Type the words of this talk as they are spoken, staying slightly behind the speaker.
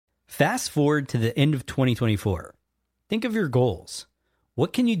Fast forward to the end of 2024. Think of your goals.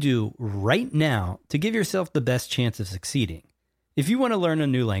 What can you do right now to give yourself the best chance of succeeding? If you want to learn a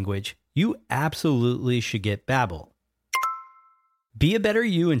new language, you absolutely should get Babbel. Be a better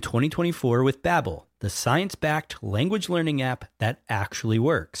you in 2024 with Babbel, the science-backed language learning app that actually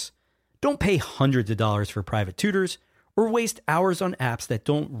works. Don't pay hundreds of dollars for private tutors or waste hours on apps that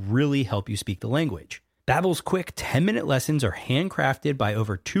don't really help you speak the language. Babbel's quick 10-minute lessons are handcrafted by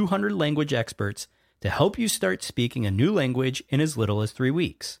over 200 language experts to help you start speaking a new language in as little as 3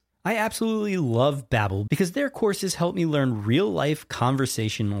 weeks. I absolutely love Babbel because their courses help me learn real-life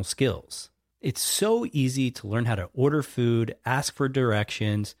conversational skills. It's so easy to learn how to order food, ask for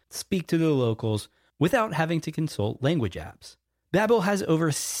directions, speak to the locals without having to consult language apps. Babbel has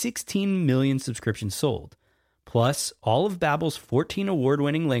over 16 million subscriptions sold. Plus, all of Babbel's 14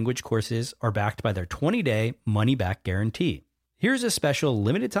 award-winning language courses are backed by their 20-day money-back guarantee. Here's a special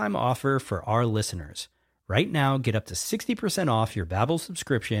limited-time offer for our listeners. Right now, get up to 60% off your Babbel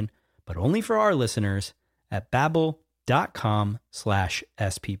subscription, but only for our listeners at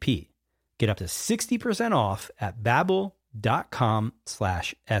babbel.com/SPP. Get up to 60% off at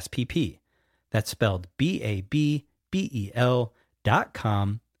babbel.com/SPP. That's spelled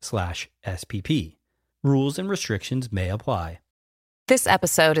BABBEL.com/SPP. Rules and restrictions may apply. This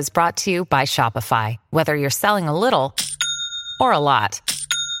episode is brought to you by Shopify. Whether you're selling a little or a lot,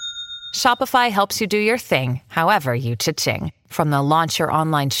 Shopify helps you do your thing, however you cha-ching. From the launch your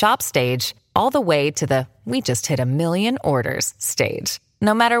online shop stage, all the way to the we just hit 1 million orders stage.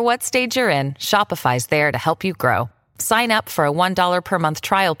 No matter what stage you're in, Shopify's there to help you grow. Sign up for a $1 per month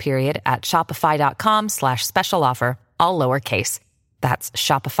trial period at shopify.com/special offer, all lowercase. That's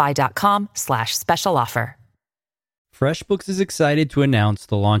shopify.com/special offer. FreshBooks is excited to announce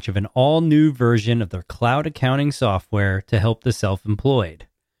the launch of an all-new version of their cloud accounting software to help the self-employed.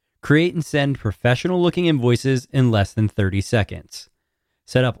 Create and send professional-looking invoices in less than 30 seconds.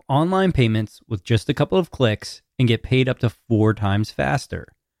 Set up online payments with just a couple of clicks and get paid up to 4 times faster.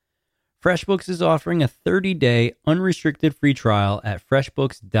 FreshBooks is offering a 30-day unrestricted free trial at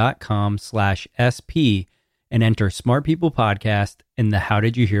freshbooks.com/SP and enter Smart People Podcast in the How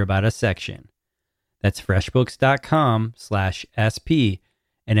Did You Hear About Us section. That's freshbooks.com/SP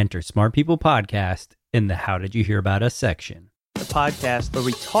and enter Smart People Podcast in the How Did You Hear About Us section. The podcast where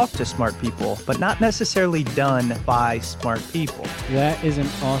we talk to smart people, but not necessarily done by smart people. That is an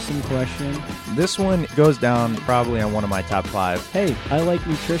awesome question. This one goes down probably on one of my top 5. Hey, I like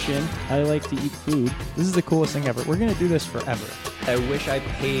nutrition. I like to eat food. This is the coolest thing ever. We're going to do this forever. I wish I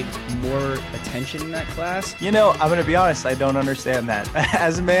paid more attention in that class. You know, I'm going to be honest, I don't understand that.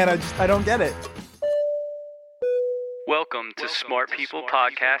 As a man, I don't get it. Welcome to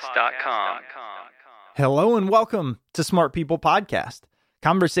smartpeoplepodcast.com. Hello and welcome to Smart People Podcast,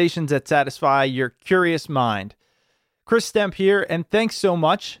 conversations that satisfy your curious mind. Chris Stemp here, and thanks so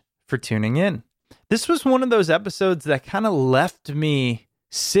much for tuning in. This was one of those episodes that kind of left me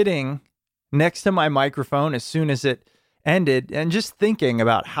sitting next to my microphone as soon as it ended and just thinking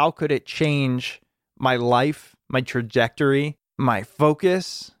about how could it change my life, my trajectory, my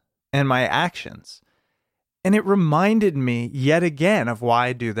focus, and my actions. And it reminded me yet again of why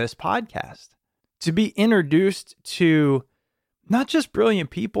I do this podcast. To be introduced to not just brilliant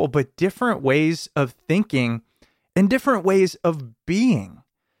people, but different ways of thinking and different ways of being.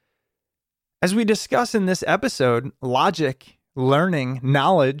 As we discuss in this episode, logic, learning,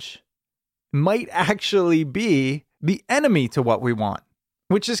 knowledge might actually be the enemy to what we want,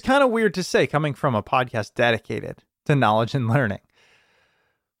 which is kind of weird to say coming from a podcast dedicated to knowledge and learning.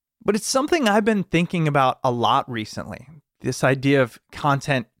 But it's something I've been thinking about a lot recently, this idea of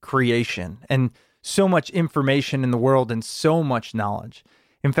content creation and so much information in the world and so much knowledge.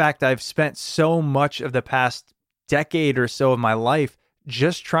 In fact, I've spent so much of the past decade or so of my life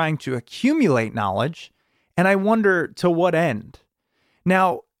just trying to accumulate knowledge, and I wonder to what end.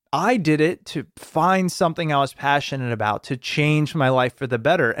 Now, I did it to find something I was passionate about, to change my life for the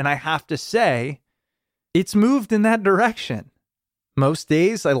better, and I have to say, it's moved in that direction. Most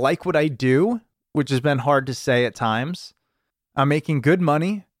days, I like what I do, which has been hard to say at times. I'm making good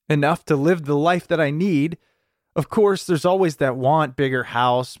money, enough to live the life that I need. Of course, there's always that want, bigger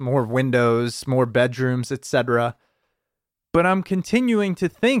house, more windows, more bedrooms, etc. But I'm continuing to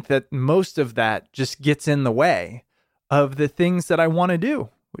think that most of that just gets in the way of the things that I want to do,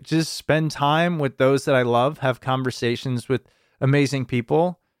 which is spend time with those that I love, have conversations with amazing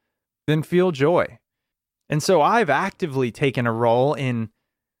people, then feel joy. And so I've actively taken a role in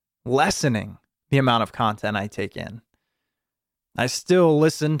lessening the amount of content I take in. I still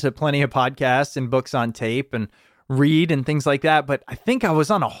listen to plenty of podcasts and books on tape and read and things like that. But I think I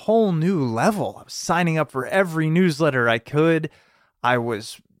was on a whole new level. I was signing up for every newsletter I could. I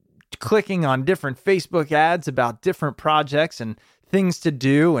was clicking on different Facebook ads about different projects and things to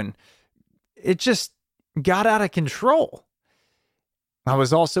do. And it just got out of control. I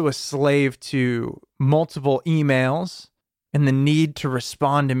was also a slave to multiple emails and the need to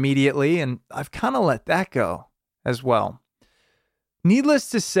respond immediately. And I've kind of let that go as well. Needless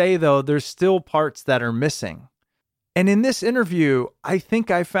to say, though, there's still parts that are missing. And in this interview, I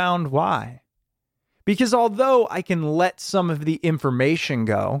think I found why. Because although I can let some of the information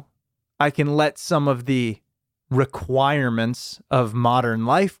go, I can let some of the requirements of modern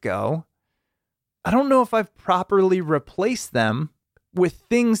life go, I don't know if I've properly replaced them with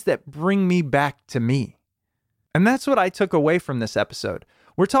things that bring me back to me. And that's what I took away from this episode.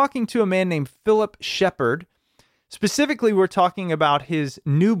 We're talking to a man named Philip Shepherd. Specifically, we're talking about his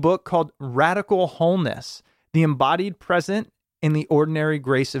new book called Radical Wholeness, the Embodied Present in the Ordinary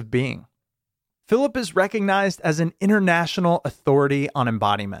Grace of Being. Philip is recognized as an international authority on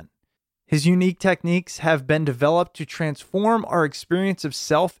embodiment. His unique techniques have been developed to transform our experience of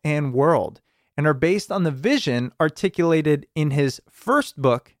self and world, and are based on the vision articulated in his first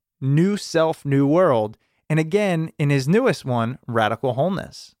book, New Self, New World, and again in his newest one, Radical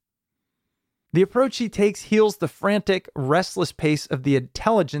Wholeness. The approach he takes heals the frantic, restless pace of the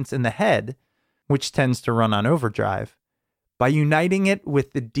intelligence in the head, which tends to run on overdrive, by uniting it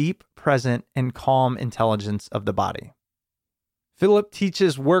with the deep, present, and calm intelligence of the body. Philip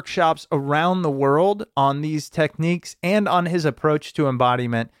teaches workshops around the world on these techniques and on his approach to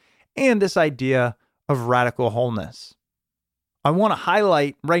embodiment and this idea of radical wholeness. I want to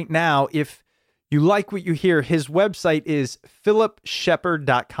highlight right now, if you like what you hear, his website is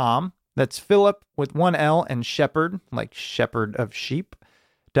philipshepherd.com. That's Philip with one L and Shepherd, like shepherd of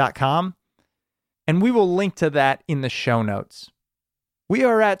sheep.com. And we will link to that in the show notes. We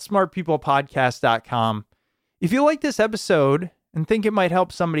are at smartpeoplepodcast.com. If you like this episode and think it might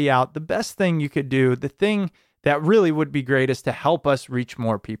help somebody out, the best thing you could do, the thing that really would be great, is to help us reach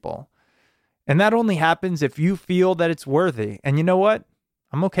more people. And that only happens if you feel that it's worthy. And you know what?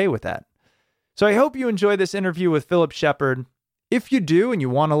 I'm okay with that. So I hope you enjoy this interview with Philip Shepherd. If you do and you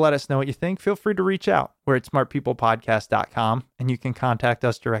want to let us know what you think, feel free to reach out. We're at smartpeoplepodcast.com and you can contact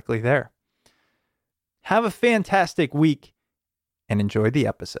us directly there. Have a fantastic week and enjoy the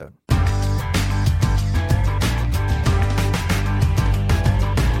episode.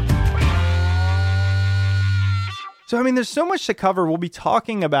 So, I mean, there's so much to cover. We'll be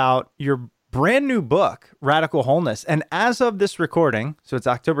talking about your brand new book, Radical Wholeness. And as of this recording, so it's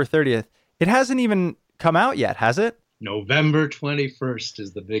October 30th, it hasn't even come out yet, has it? November 21st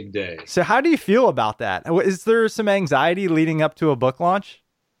is the big day. So how do you feel about that? Is there some anxiety leading up to a book launch?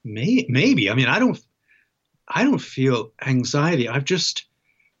 Maybe. I mean, I don't feel anxiety. I've just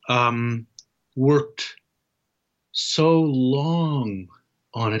worked so long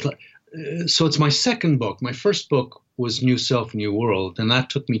on it. So it's my second book. My first book was New Self, New World, and that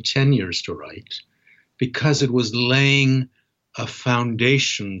took me 10 years to write because it was laying a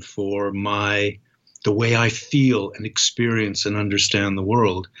foundation for the way I feel and experience and understand the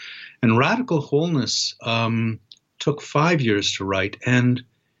world. And Radical Wholeness took 5 years to write, and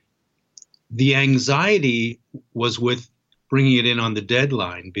the anxiety was with bringing it in on the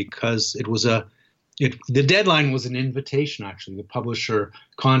deadline because the deadline was an invitation, actually. The publisher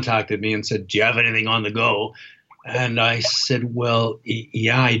contacted me and said, "Do you have anything on the go?" And I said, "Well,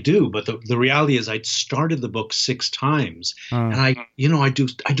 yeah, I do." But the reality is I'd started the book 6 times. And I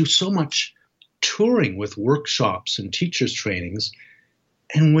do so much touring with workshops and teachers trainings.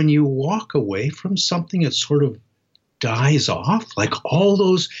 And when you walk away from something, it sort of dies off. Like all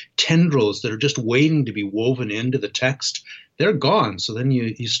those tendrils that are just waiting to be woven into the text, they're gone. So then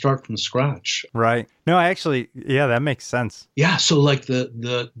you start from scratch. Right. No, that makes sense. Yeah. So like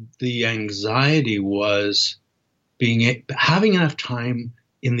the anxiety was having enough time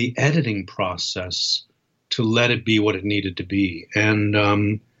in the editing process to let it be what it needed to be. And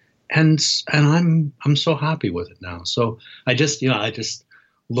I'm so happy with it now. So I just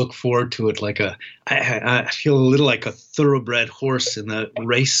look forward to it like I feel a little like a thoroughbred horse in the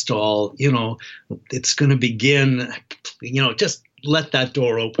race stall. It's going to begin, just let that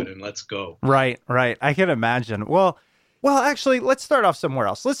door open and let's go. Right. I can imagine. Well, actually, let's start off somewhere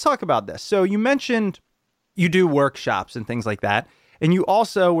else. Let's talk about this. So you mentioned you do workshops and things like that. And you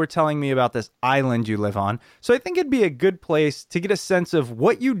also were telling me about this island you live on. So I think it'd be a good place to get a sense of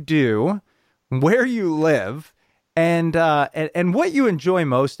what you do, where you live, and what you enjoy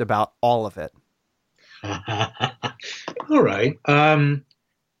most about all of it. All right.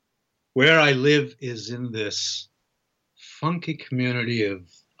 Where I live is in this funky community of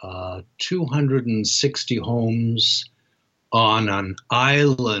 260 homes on an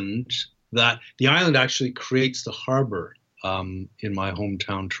island. That the island actually creates the harbor in my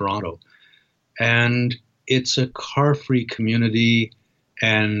hometown, Toronto. And it's a car-free community,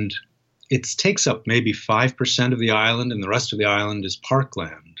 and it takes up maybe 5% of the island, and the rest of the island is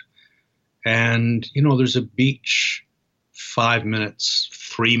parkland. And, there's a beach 3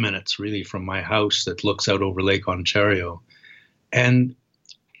 minutes really from my house that looks out over Lake Ontario. And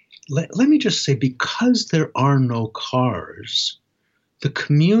let me just say, because there are no cars, the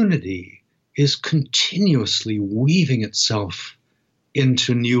community is continuously weaving itself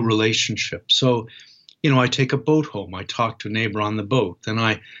into new relationships. So, I take a boat home. I talk to a neighbor on the boat. Then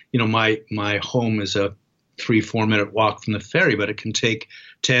my home is a 3-4 minute walk from the ferry, but it can take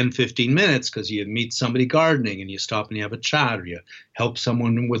 10, 15 minutes because you meet somebody gardening and you stop and you have a chat, or you help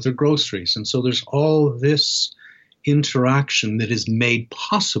someone with their groceries. And so there's all this interaction that is made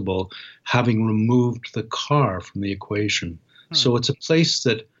possible having removed the car from the equation. So it's a place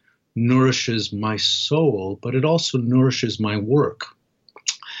that nourishes my soul, but it also nourishes my work.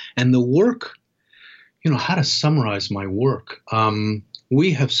 And the work, how to summarize my work.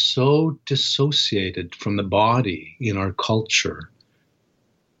 We have so dissociated from the body in our culture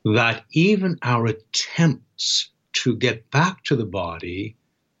that even our attempts to get back to the body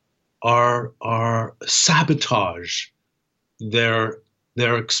are sabotage their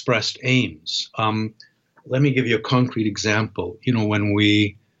expressed aims. Let me give you a concrete example. When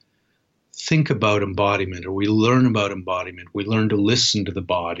we think about embodiment, or we learn about embodiment, we learn to listen to the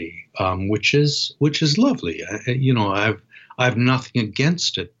body, which is lovely. I have nothing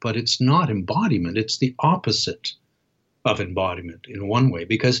against it, but it's not embodiment. It's the opposite of embodiment in one way.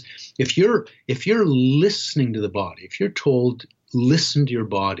 Because if you're listening to the body, if you're told listen to your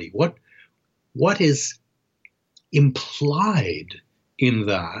body, what is implied in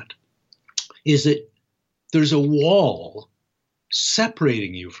that is that there's a wall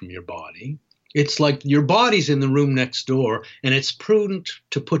separating you from your body. It's like your body's in the room next door, and it's prudent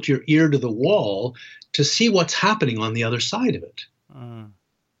to put your ear to the wall to see what's happening on the other side of it. Do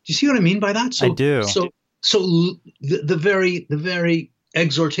you see what I mean by that? I do. So the very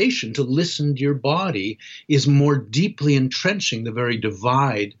exhortation to listen to your body is more deeply entrenching the very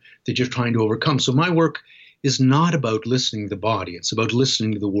divide that you're trying to overcome. So my work is not about listening to the body. It's about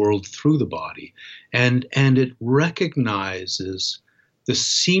listening to the world through the body. And it recognizes the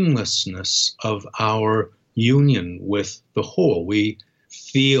seamlessness of our union with the whole. We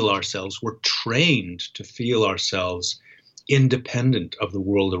feel ourselves, we're trained to feel ourselves independent of the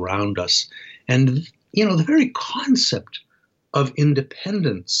world around us. And, the very concept of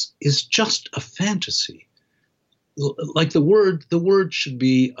independence is just a fantasy. Like the word should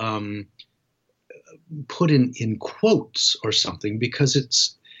be put in quotes or something,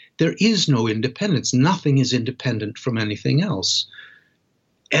 because there is no independence. Nothing is independent from anything else.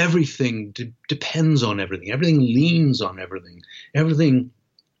 Everything depends on everything. Everything leans on everything. Everything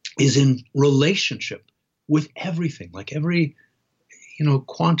is in relationship with everything. Like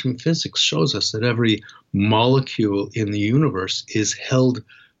quantum physics shows us that every molecule in the universe is held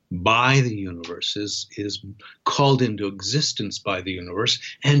by the universe, is called into existence by the universe,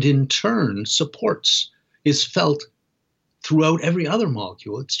 and in turn is felt throughout every other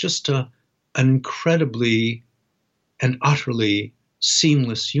molecule. It's just an incredibly and utterly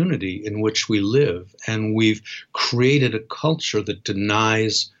seamless unity in which we live. And we've created a culture that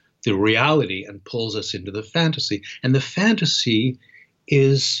denies the reality and pulls us into the fantasy. And the fantasy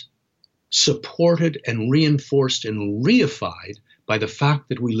is supported and reinforced and reified by the fact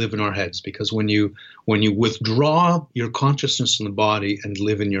that we live in our heads. Because when you withdraw your consciousness from the body and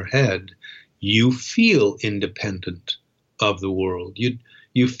live in your head, you feel independent of the world.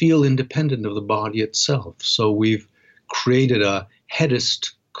 You feel independent of the body itself. So we've created a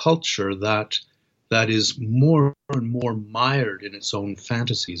headist culture that is more and more mired in its own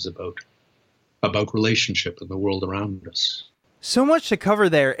fantasies about relationship and the world around us. So much to cover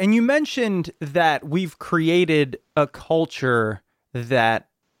there. And you mentioned that we've created a culture that,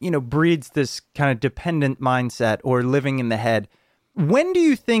 breeds this kind of dependent mindset or living in the head. When do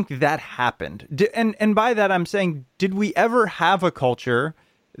you think that happened? And by that, I'm saying, did we ever have a culture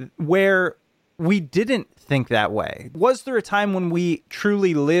where we didn't think that way? Was there a time when we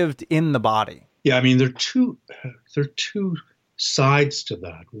truly lived in the body? Yeah, I mean, there are two sides to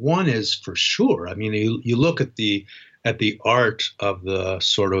that. One is for sure. I mean, you look at the art of the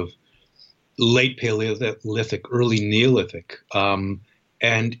sort of late Paleolithic, early Neolithic, and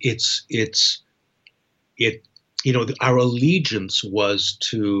our allegiance was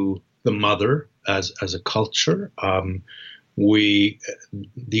to the mother as a culture.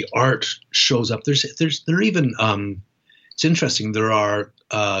 The art shows up. There are even, it's interesting, there are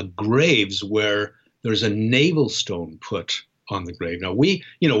graves where there's a navel stone put on the grave. Now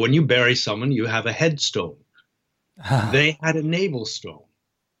when you bury someone, you have a headstone. They had a navel stone.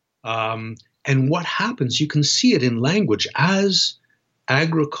 And what happens, you can see it in language. As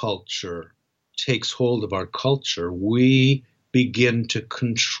agriculture takes hold of our culture, we begin to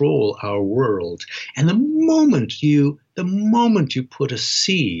control our world. And the moment you put a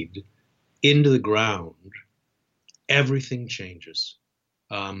seed into the ground, everything changes.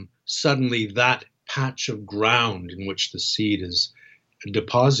 Suddenly that patch of ground in which the seed is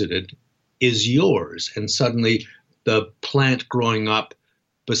deposited is yours. And suddenly the plant growing up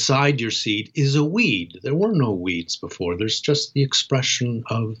beside your seed is a weed. There were no weeds before. There's just the expression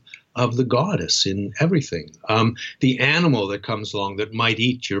of the goddess in everything. The animal that comes along that might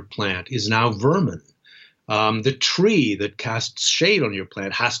eat your plant is now vermin. The tree that casts shade on your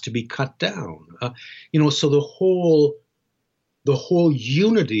plant has to be cut down. So the whole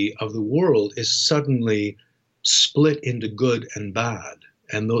unity of the world is suddenly split into good and bad.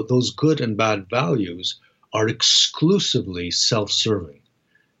 And those good and bad values are exclusively self-serving.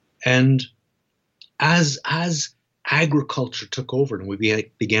 And as agriculture took over and we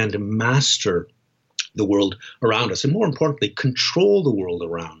began to master the world around us, and more importantly, control the world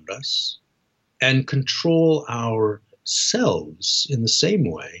around us and control ourselves in the same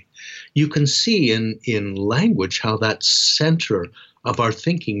way, you can see in language how that center of our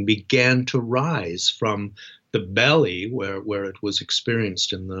thinking began to rise from the belly, where it was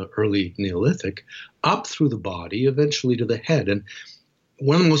experienced in the early Neolithic, up through the body, eventually to the head. And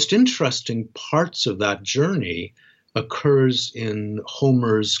one of the most interesting parts of that journey occurs in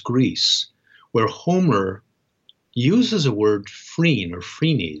Homer's Greece, where Homer uses a word phrene or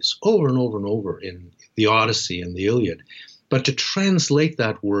phrenes over and over and over in the Odyssey and the Iliad. But to translate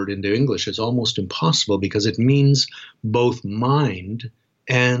that word into English is almost impossible because it means both mind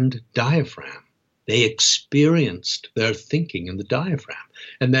and diaphragm. They experienced their thinking in the diaphragm.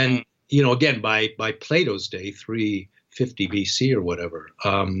 And then, again, by Plato's day, 350 BC or whatever,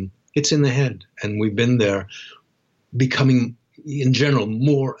 it's in the head. And we've been there, becoming, in general,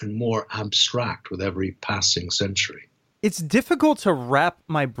 more and more abstract with every passing century. It's difficult to wrap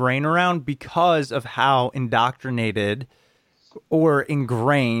my brain around because of how indoctrinated or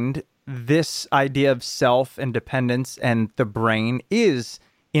ingrained this idea of self and dependence and the brain is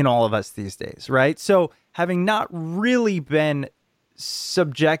in all of us these days, right? So having not really been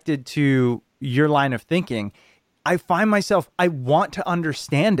subjected to your line of thinking, I find myself, I want to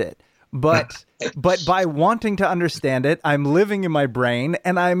understand it, but by wanting to understand it, I'm living in my brain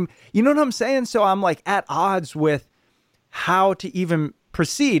and I'm, you know what I'm saying? So I'm like at odds with how to even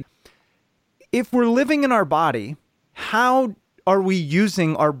proceed. If we're living in our body, how are we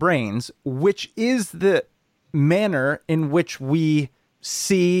using our brains, which is the manner in which we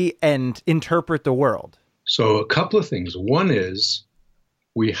see and interpret the world? So a couple of things. One is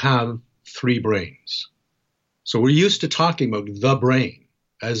we have three brains. So we're used to talking about the brain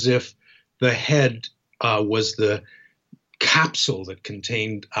as if the head was the capsule that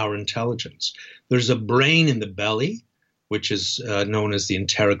contained our intelligence. There's a brain in the belly, which is known as the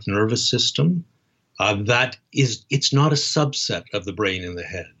enteric nervous system. It's not a subset of the brain in the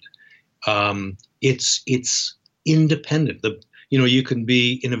head. It's independent. You can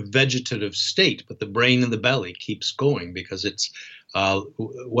be in a vegetative state, but the brain in the belly keeps going because it's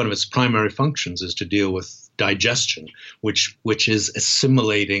one of its primary functions is to deal with digestion, which is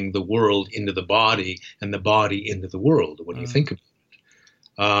assimilating the world into the body and the body into the world when you think about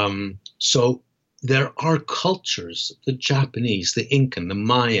it. So there are cultures, the Japanese, the Incan, the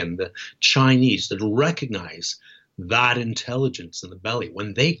Mayan, the Chinese, that recognize that intelligence in the belly.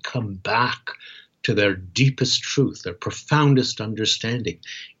 When they come back to their deepest truth, their profoundest understanding,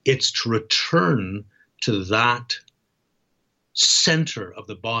 it's to return to that center of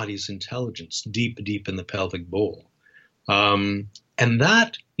the body's intelligence, deep, deep in the pelvic bowl. And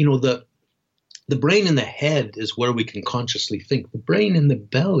that, the brain in the head is where we can consciously think. The brain in the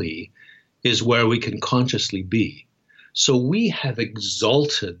belly is where we can consciously be. So we have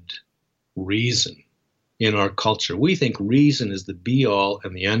exalted reason in our culture. We think reason is the be-all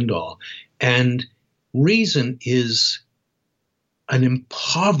and the end-all. And reason is an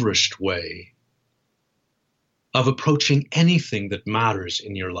impoverished way of approaching anything that matters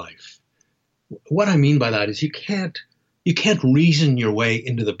in your life. What I mean by that is you can't reason your way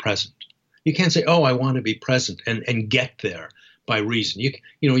into the present. You can't say, oh, I want to be present and get there by reason.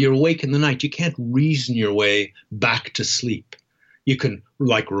 You're awake in the night. You can't reason your way back to sleep. You can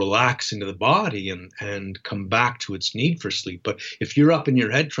like relax into the body and come back to its need for sleep. But if you're up in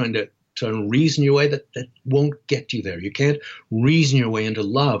your head trying to reason your way, that won't get you there. You can't reason your way into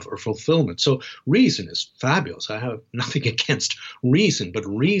love or fulfillment. So reason is fabulous. I have nothing against reason, but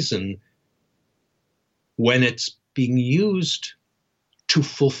reason, when it's being used to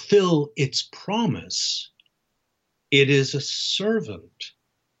fulfill its promise, it is a servant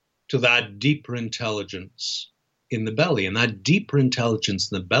to that deeper intelligence in the belly. And that deeper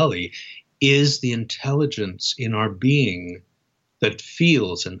intelligence in the belly is the intelligence in our being that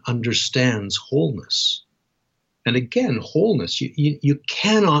feels and understands wholeness. And again, wholeness, you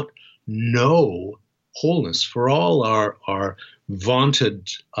cannot know wholeness. For all our vaunted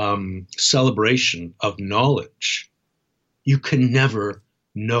celebration of knowledge, you can never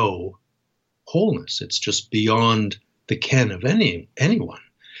know wholeness. It's just beyond the ken of anyone.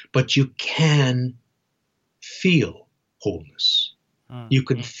 But you can feel wholeness. You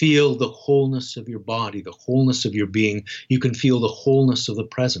can feel the wholeness of your body, the wholeness of your being. You can feel the wholeness of the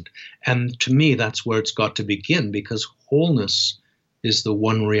present. And to me, that's where it's got to begin, because wholeness is the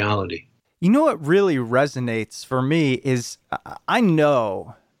one reality. You know what really resonates for me is I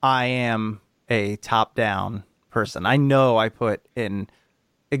know I am a top-down person. I know I put an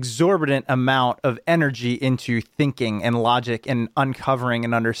exorbitant amount of energy into thinking and logic and uncovering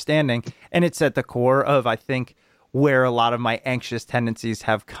and understanding. And it's at the core of, I think, where a lot of my anxious tendencies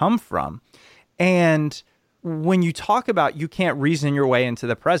have come from. And when you talk about you can't reason your way into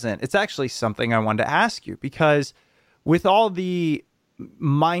the present, it's actually something I wanted to ask you, because with all the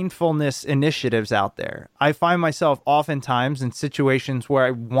mindfulness initiatives out there, I find myself oftentimes in situations where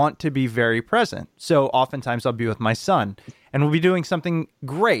I want to be very present. So oftentimes I'll be with my son and we'll be doing something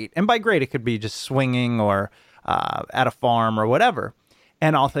great. And by great, it could be just swinging or at a farm or whatever.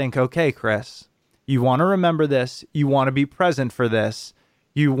 And I'll think, okay, Chris, you want to remember this. You want to be present for this.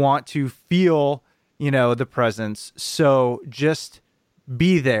 You want to feel, the presence. So just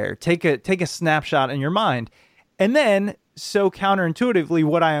be there. Take a snapshot in your mind. And then, so counterintuitively,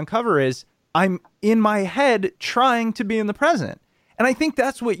 what I uncover is I'm in my head trying to be in the present. And I think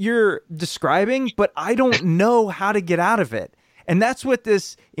that's what you're describing, but I don't know how to get out of it. And that's what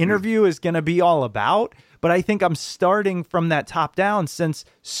this interview is going to be all about. But I think I'm starting from that top down, since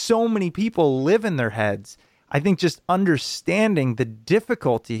so many people live in their heads. I think just understanding the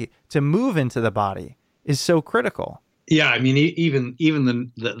difficulty to move into the body is so critical. Yeah, I mean,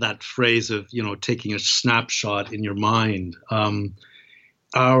 even that phrase of, taking a snapshot in your mind,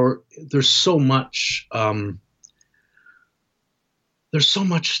 there's so much to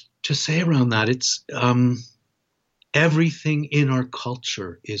say around that. It's everything in our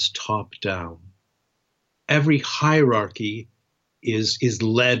culture is top down. Every hierarchy is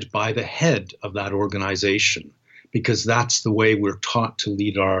led by the head of that organization, because that's the way we're taught to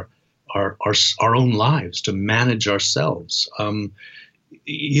lead our own lives, to manage ourselves.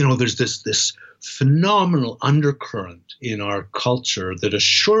 There's this phenomenal undercurrent in our culture that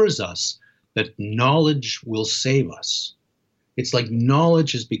assures us that knowledge will save us. It's like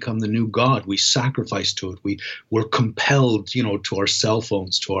knowledge has become the new God. We sacrifice to it. We're compelled, to our cell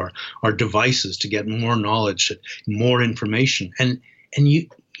phones, to our devices, to get more knowledge, more information. And you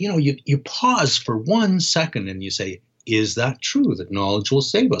pause for 1 second and you say, is that true, that knowledge will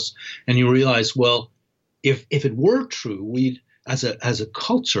save us? And you realize, well, if it were true, we'd, as a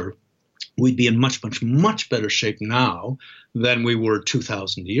culture, we'd be in much, much, much better shape now than we were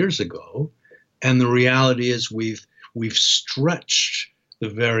 2,000 years ago. And the reality is we've stretched the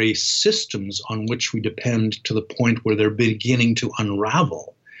very systems on which we depend to the point where they're beginning to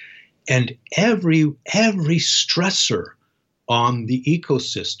unravel. And every stressor on the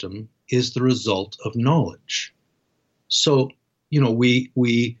ecosystem is the result of knowledge. So,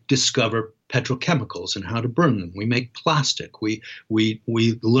 we discover petrochemicals and how to burn them. We make plastic. We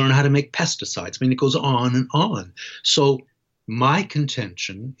learn how to make pesticides. I mean, it goes on and on. So my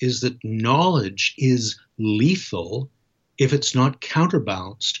contention is that knowledge is lethal if it's not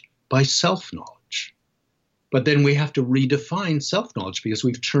counterbalanced by self-knowledge. But then we have to redefine self-knowledge, because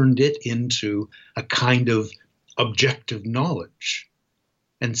we've turned it into a kind of objective knowledge.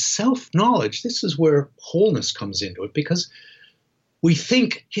 And self-knowledge, this is where wholeness comes into it, because we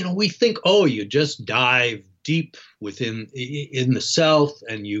think, oh, you just dive deep within in the self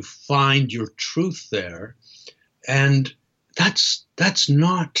and you find your truth there. And that's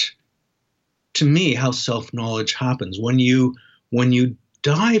not, to me, how self-knowledge happens. When you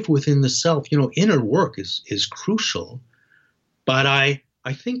dive within the self, inner work is crucial. But I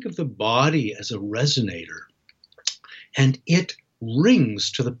think of the body as a resonator, and it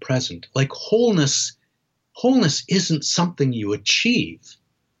rings to the present. Like wholeness wholeness isn't something you achieve.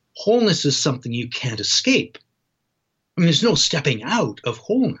 Wholeness is something you can't escape. I mean, there's no stepping out of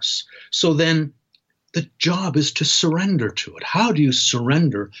wholeness. So then the job is to surrender to it. How do you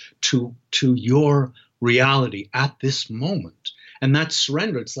surrender to your reality at this moment? And that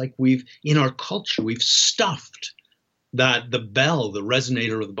surrender, it's like in our culture, we've stuffed the bell, the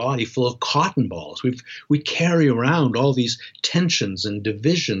resonator of the body, full of cotton balls. We carry around all these tensions and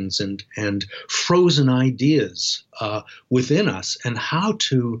divisions and frozen ideas within us, and how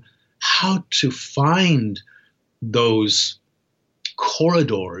to find those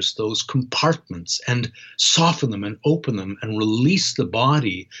corridors, those compartments, and soften them and open them and release the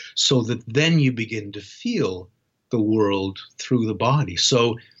body, so that then you begin to feel the world through the body.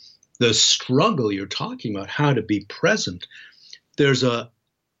 So the struggle you're talking about, how to be present, there's a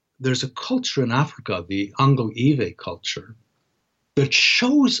culture in Africa, the Anglo-Ewe culture, that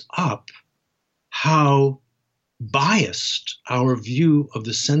shows up how biased our view of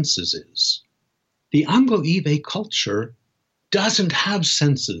the senses is. The Anglo-Ewe culture doesn't have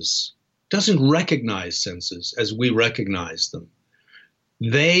senses, doesn't recognize senses as we recognize them.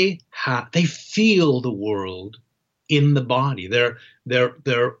 They feel the world in the body. Their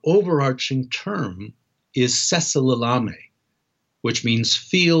overarching term is sesalilame, which means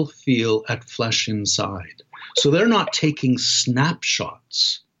feel at flesh inside. So they're not taking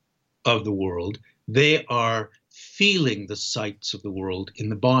snapshots of the world. They are feeling the sights of the world in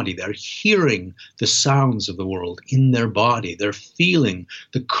the body. They're hearing the sounds of the world in their body. They're feeling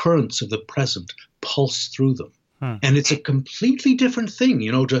the currents of the present pulse through them. And it's a completely different thing,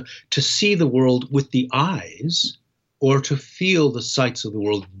 to see the world with the eyes, or to feel the sights of the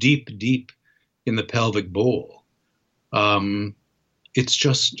world deep, deep in the pelvic bowl. It's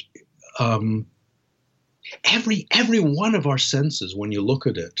just every one of our senses, when you look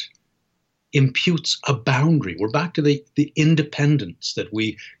at it, imputes a boundary. We're back to the independence that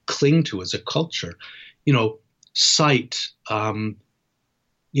we cling to as a culture. Sight,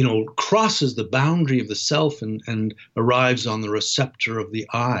 crosses the boundary of the self and arrives on the receptor of the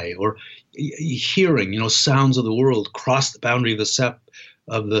eye. Or hearing, sounds of the world cross the boundary of the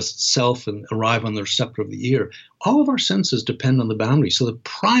self and arrive on the receptor of the ear. All of our senses depend on the boundary. So the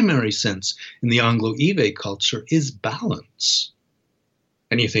primary sense in the Anglo-Ewe culture is balance.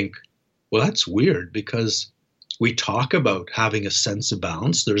 And you think, well, that's weird, because we talk about having a sense of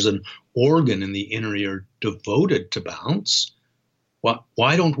balance. There's an organ in the inner ear devoted to balance.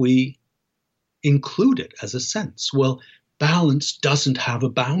 Why don't we include it as a sense? Well, balance doesn't have a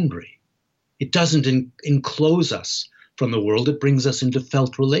boundary. It doesn't enclose us from the world. It brings us into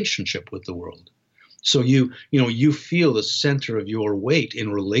felt relationship with the world. So you feel the center of your weight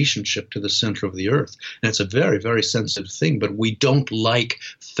in relationship to the center of the earth. And it's a very, very sensitive thing, but we don't like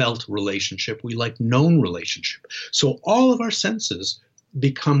felt relationship. We like known relationship. So all of our senses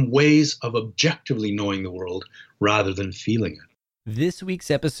become ways of objectively knowing the world rather than feeling it. This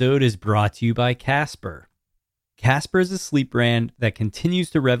week's episode is brought to you by Casper. Casper is a sleep brand that continues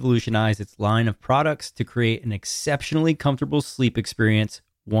to revolutionize its line of products to create an exceptionally comfortable sleep experience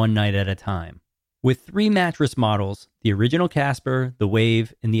one night at a time. With 3 mattress models, the original Casper, the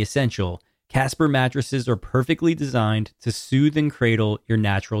Wave, and the Essential, Casper mattresses are perfectly designed to soothe and cradle your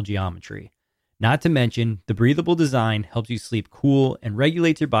natural geometry. Not to mention, the breathable design helps you sleep cool and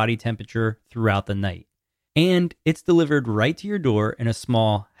regulates your body temperature throughout the night. And it's delivered right to your door in a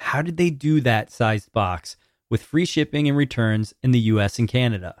small, how did they do that sized box, with free shipping and returns in the US and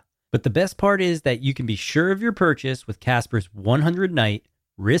Canada. But the best part is that you can be sure of your purchase with Casper's 100-night,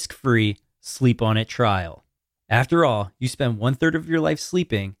 risk-free, sleep on it trial. After all, you spend 1/3 of your life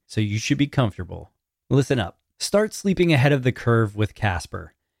sleeping, so you should be comfortable. Listen up. Start sleeping ahead of the curve with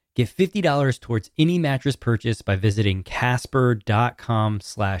Casper. Get $50 towards any mattress purchase by visiting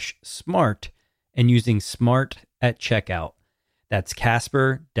casper.com/smart and using SMART at checkout. That's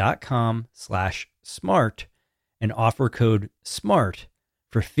casper.com/smart and offer code SMART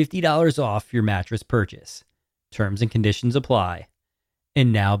for $50 off your mattress purchase. Terms and conditions apply.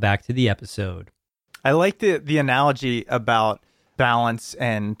 And now back to the episode. I like the analogy about balance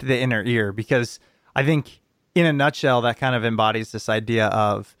and the inner ear, because I think in a nutshell, that kind of embodies this idea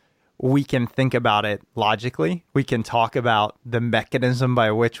of we can think about it logically. We can talk about the mechanism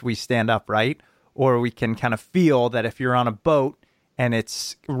by which we stand upright, or we can kind of feel that if you're on a boat and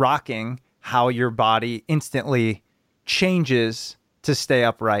it's rocking, how your body instantly changes to stay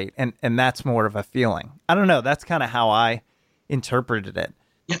upright. And that's more of a feeling. I don't know. That's kind of how I interpreted it.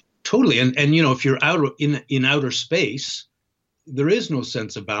 Yeah, totally. And if you're out in outer space, there is no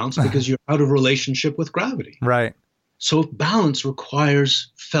sense of balance because you're out of relationship with gravity. Right. So balance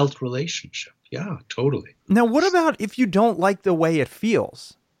requires felt relationship. Yeah, totally. Now, what about if you don't like the way it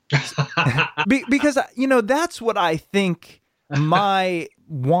feels? Because, that's what I think my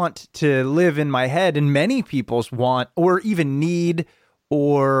want to live in my head, and many people's want or even need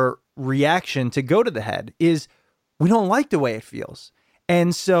or reaction to go to the head is we don't like the way it feels.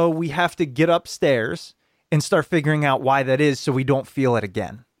 And so we have to get upstairs and start figuring out why that is so we don't feel it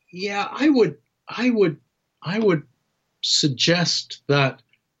again. Yeah, I would suggest that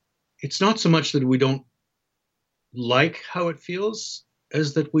it's not so much that we don't like how it feels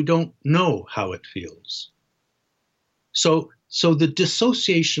as that we don't know how it feels. So the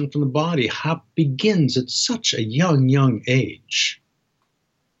dissociation from the body begins at such a young age.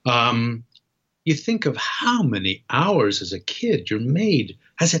 You think of how many hours as a kid you're made,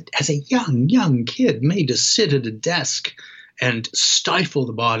 as a young kid, made to sit at a desk and stifle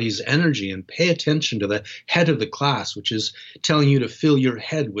the body's energy and pay attention to the head of the class, which is telling you to fill your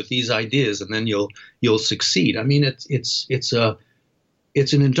head with these ideas, and then you'll succeed. I mean, it's an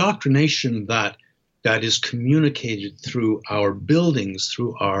indoctrination that is communicated through our buildings,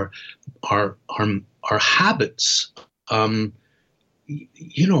 through our habits. When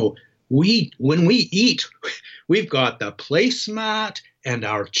we eat, we've got the placemat and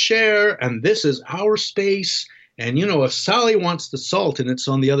our chair, and this is our space. And, if Sally wants the salt and it's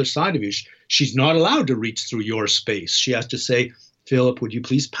on the other side of you, she's not allowed to reach through your space. She has to say, Philip, would you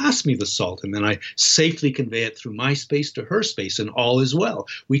please pass me the salt? And then I safely convey it through my space to her space, and all is well.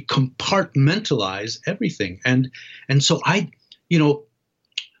 We compartmentalize everything. And so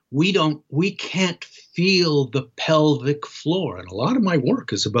we can't feel the pelvic floor. And a lot of my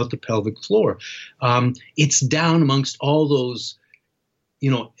work is about the pelvic floor. It's down amongst all those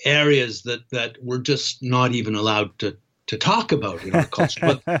areas that we're just not even allowed to talk about in our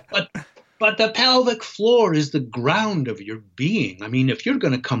culture. But the pelvic floor is the ground of your being. I mean, if you're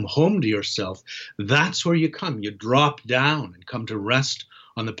going to come home to yourself, that's where you come. You drop down and come to rest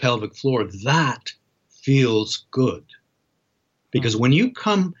on the pelvic floor. That feels good. Because when you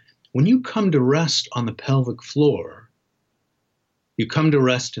come to rest on the pelvic floor, you come to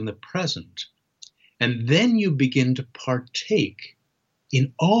rest in the present, and then you begin to partake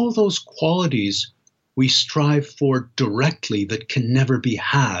in all those qualities we strive for directly that can never be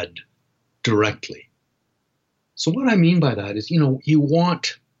had directly. So what I mean by that is, you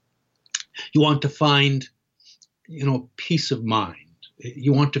want to find, peace of mind.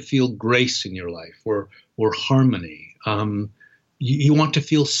 You want to feel grace in your life or harmony. You want to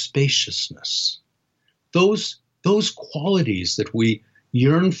feel spaciousness. Those qualities that we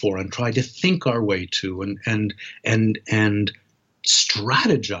yearn for and try to think our way to and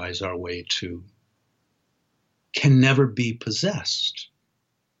strategize our way to can never be possessed.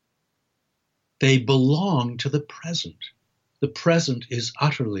 They belong to the present. The present is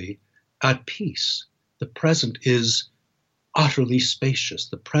utterly at peace. The present is utterly spacious.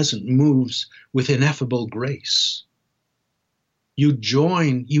 The present moves with ineffable grace. You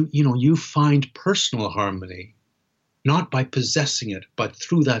find personal harmony, not by possessing it, but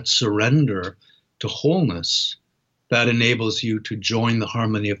through that surrender to wholeness that enables you to join the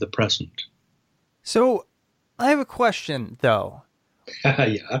harmony of the present. So I have a question, though.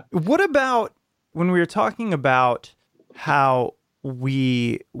 Yeah. What about when we were talking about how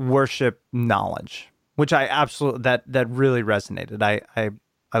we worship knowledge, which I absolutely, that really resonated. I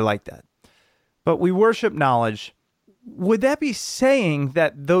like that. But we worship knowledge. Would that be saying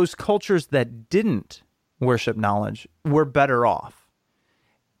that those cultures that didn't worship knowledge were better off?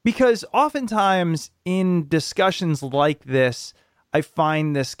 Because oftentimes in discussions like this, I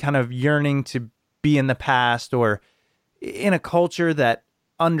find this kind of yearning to be in the past or in a culture that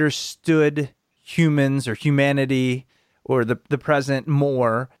understood humans or humanity or the present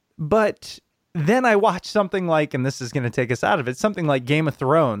more. But then I watch something like, and this is going to take us out of it, something like Game of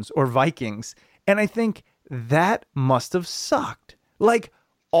Thrones or Vikings, and I think that must have sucked. Like,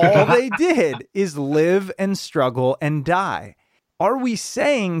 all they did is live and struggle and die. Are we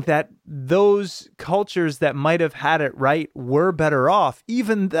saying that those cultures that might have had it right were better off,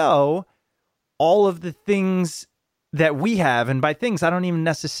 even though all of the things that we have, and by things, I don't even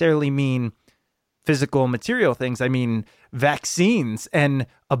necessarily mean physical material things. I mean vaccines and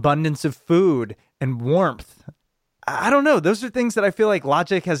abundance of food and warmth. I don't know. Those are things that I feel like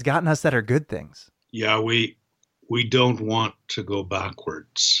logic has gotten us that are good things. Yeah, we don't want to go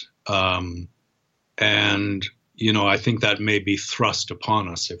backwards. And I think that may be thrust upon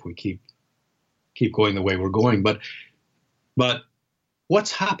us if we keep going the way we're going. But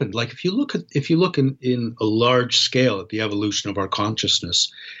what's happened? Like if you look in a large scale at the evolution of our consciousness,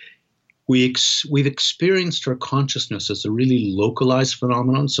 we've experienced our consciousness as a really localized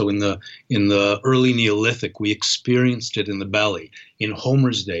phenomenon. So in the early Neolithic, we experienced it in the belly. In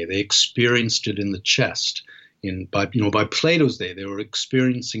Homer's day, they experienced it in the chest. By Plato's day, they were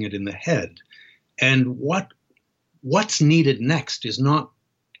experiencing it in the head. And what's needed next is not,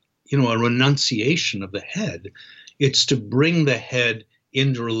 a renunciation of the head. It's to bring the head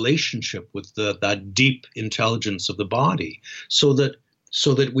into relationship with that deep intelligence of the body, so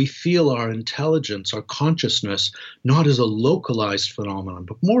that we feel our intelligence, our consciousness, not as a localized phenomenon,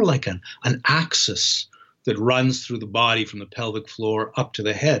 but more like an axis that runs through the body from the pelvic floor up to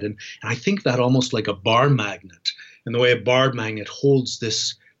the head. And I think that almost like a bar magnet, and the way a bar magnet holds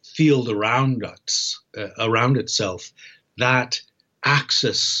this field around itself, that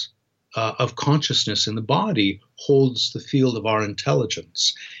axis of consciousness in the body holds the field of our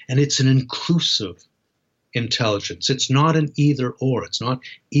intelligence. And it's an inclusive intelligence. It's not an either or. It's not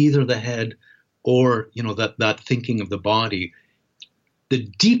either the head or, that thinking of the body. The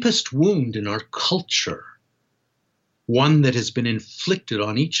deepest wound in our culture, one that has been inflicted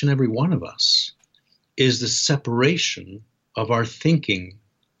on each and every one of us, is the separation of our thinking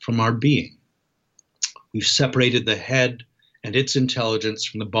from our being. We've separated the head and its intelligence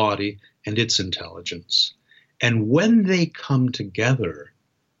from the body and its intelligence. And when they come together,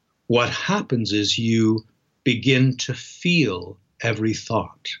 what happens is you begin to feel every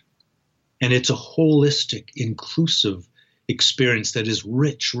thought. And it's a holistic, inclusive experience that is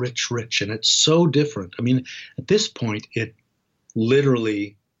rich, rich, rich. And it's so different. I mean, at this point, it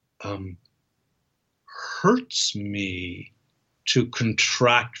literally hurts me to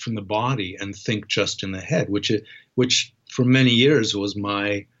contract from the body and think just in the head, which for many years was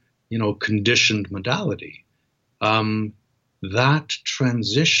my, conditioned modality. That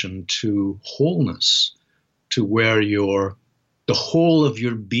transition to wholeness, to where the whole of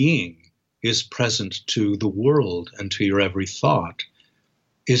your being is present to the world and to your every thought,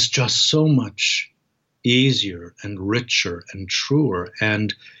 is just so much easier and richer and truer,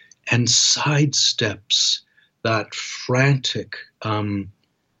 and sidesteps that frantic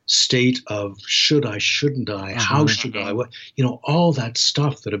state of should I, shouldn't I, how should I, what, all that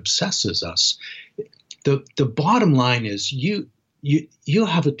stuff that obsesses us. The bottom line is you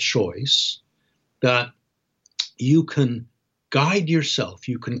have a choice that you can guide yourself.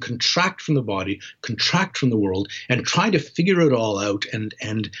 You can contract from the body, contract from the world, and try to figure it all out and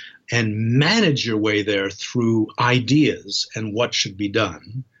manage your way there through ideas and what should be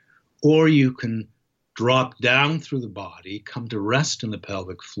done. Or you can drop down through the body, come to rest in the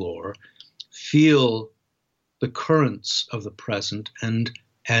pelvic floor, feel the currents of the present, and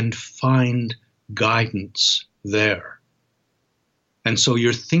find guidance there. And so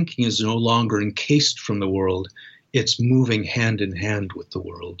your thinking is no longer encased from the world. It's moving hand in hand with the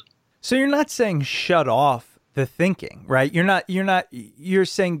world. So you're not saying shut off the thinking, right? You're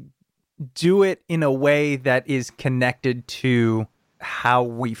saying do it in a way that is connected to how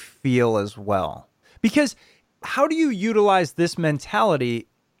we feel as well. Because how do you utilize this mentality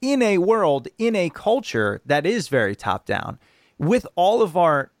in a world, in a culture that is very top down, with all of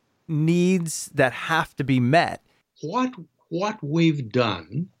our needs that have to be met? What we've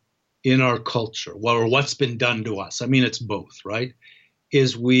done in our culture, or what's been done to us, I mean, it's both, right,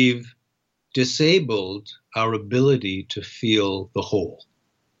 is we've disabled our ability to feel the whole.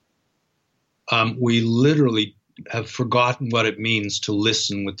 We literally have forgotten what it means to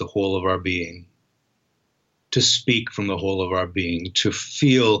listen with the whole of our being, to speak from the whole of our being, to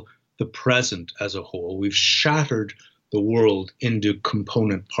feel the present as a whole. We've shattered the world into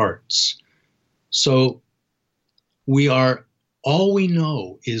component parts. So all we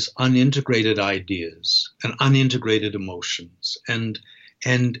know is unintegrated ideas and unintegrated emotions. And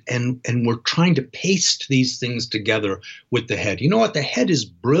we're trying to paste these things together with the head. You know what? The head is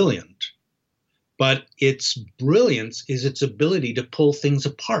brilliant, but its brilliance is its ability to pull things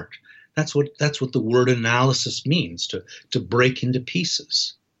apart. That's what the word analysis means, to break into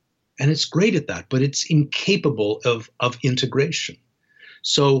pieces. And it's great at that, but it's incapable of integration.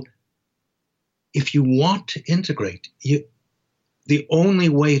 So if you want to integrate, the only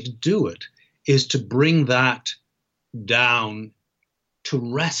way to do it is to bring that down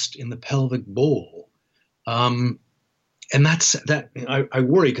to rest in the pelvic bowl. And I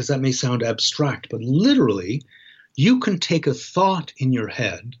worry because that may sound abstract, but literally you can take a thought in your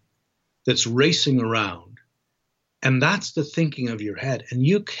head that's racing around, and that's the thinking of your head, and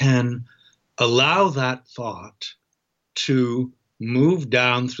you can allow that thought to move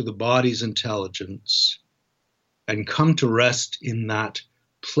down through the body's intelligence and come to rest in that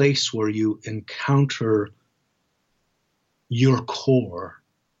place where you encounter your core,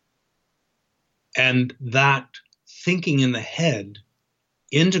 And that thinking in the head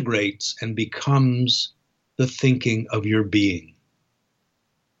integrates and becomes the thinking of your being.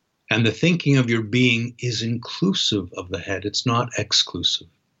 And the thinking of your being is inclusive of the head. It's not exclusive.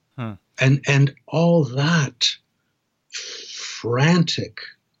 And all that frantic,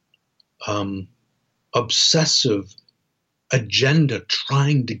 obsessive agenda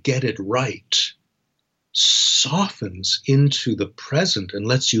trying to get it right softens into the present and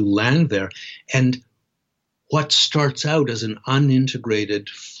lets you land there. And what starts out as an unintegrated,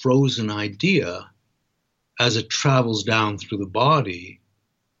 frozen idea, as it travels down through the body,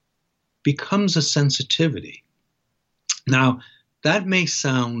 becomes a sensitivity. Now, that may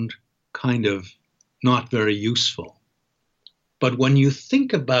sound kind of not very useful, but when you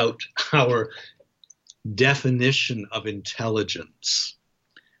think about our definition of intelligence,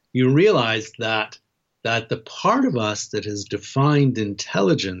 you realize that the part of us that has defined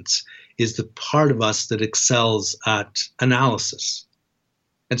intelligence is the part of us that excels at analysis.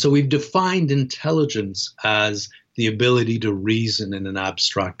 And so we've defined intelligence as the ability to reason in an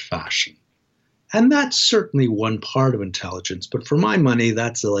abstract fashion. And that's certainly one part of intelligence. But for my money,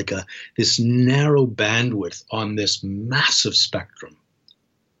 that's like this narrow bandwidth on this massive spectrum.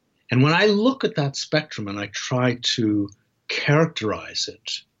 And when I look at that spectrum and I try to characterize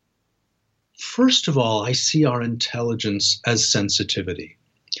it, first of all, I see our intelligence as sensitivity.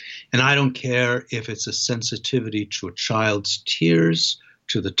 And I don't care if it's a sensitivity to a child's tears,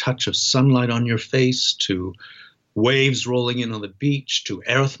 to the touch of sunlight on your face, to waves rolling in on the beach, to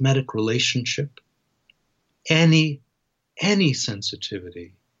arithmetic relationship. Any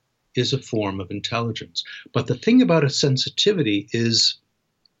sensitivity is a form of intelligence. But the thing about a sensitivity is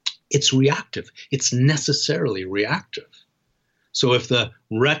it's reactive. It's necessarily reactive. So if the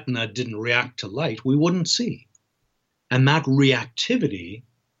retina didn't react to light, we wouldn't see. And that reactivity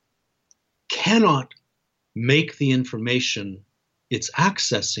cannot make the information it's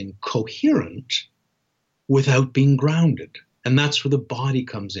accessing coherent without being grounded. And that's where the body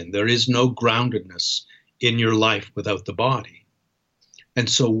comes in. There is no groundedness in your life without the body. And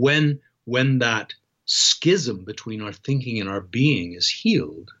so when that schism between our thinking and our being is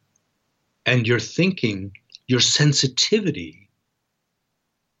healed, and your thinking, your sensitivity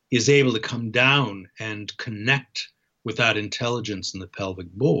is able to come down and connect with that intelligence in the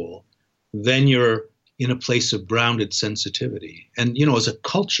pelvic bowl, then you're in a place of grounded sensitivity. And, as a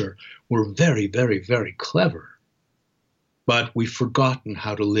culture, we're very, very, very clever, but we've forgotten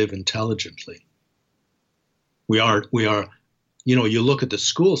how to live intelligently. We are, you look at the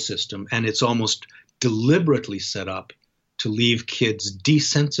school system and it's almost deliberately set up to leave kids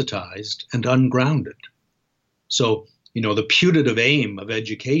desensitized and ungrounded. So, the putative aim of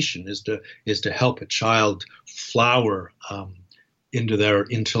education is to help a child flower into their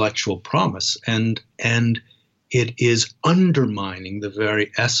intellectual promise, and it is undermining the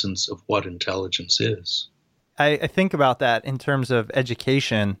very essence of what intelligence is. I think about that in terms of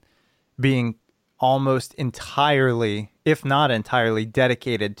education being almost entirely, if not entirely,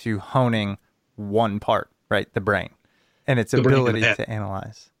 dedicated to honing one part, right? The brain and its ability to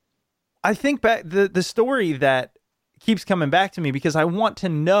analyze. I think back the story that keeps coming back to me because I want to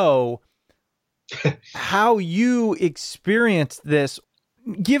know how you experienced this,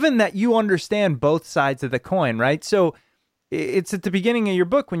 given that you understand both sides of the coin, right? So it's at the beginning of your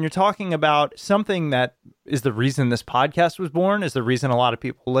book when you're talking about something that is the reason this podcast was born, is the reason a lot of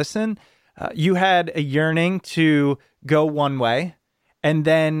people listen. You had a yearning to go one way, and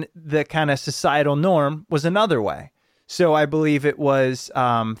then the kind of societal norm was another way. So I believe it was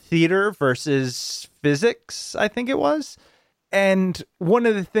theater versus physics, I think it was. And one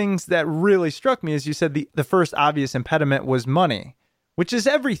of the things that really struck me is you said the first obvious impediment was money, which is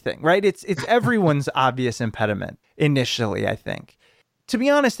everything, right? It's everyone's obvious impediment initially, I think. To be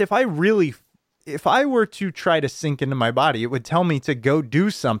honest, if I were to try to sink into my body, it would tell me to go do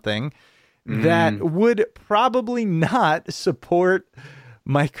something that would probably not support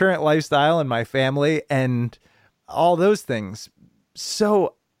my current lifestyle and my family and all those things.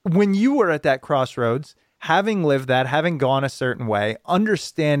 So when you were at that crossroads, having lived that, having gone a certain way,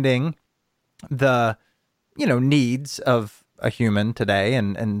 understanding the, needs of a human today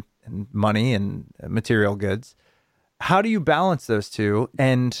and money and material goods, how do you balance those two?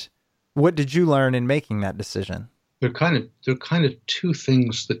 And what did you learn in making that decision? There are kind of two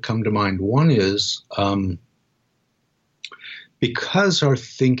things that come to mind. One is because our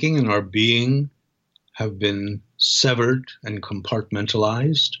thinking and our being have been severed and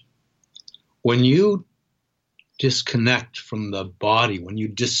compartmentalized, when you disconnect from the body, when you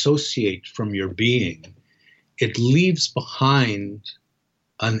dissociate from your being, it leaves behind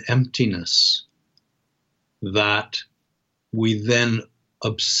an emptiness that we then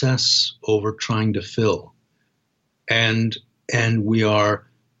obsess over trying to fill. And we are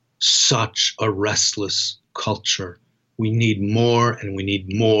such a restless culture. We need more, and we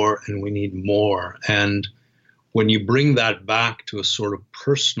need more, and we need more. And when you bring that back to a sort of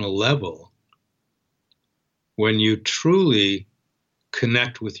personal level, when you truly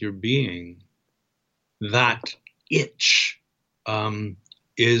connect with your being, that itch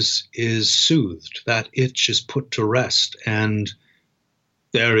is soothed. That itch is put to rest, and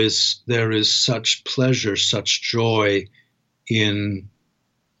there is such pleasure, such joy in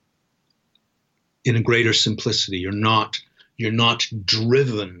a greater simplicity. You're not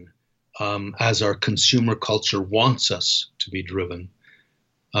driven as our consumer culture wants us to be driven.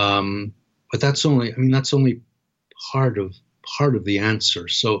 But that's only part of the answer.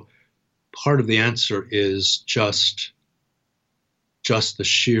 So part of the answer is just the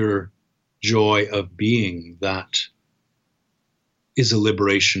sheer joy of being that is a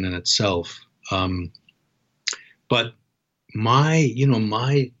liberation in itself. But my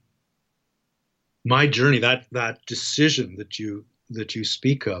journey, that decision that you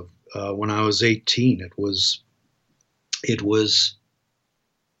speak of, when I was 18, it was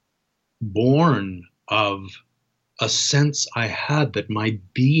born of a sense I had that my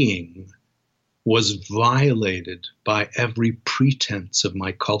being was violated by every pretense of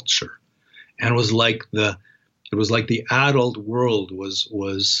my culture, and it was like the adult world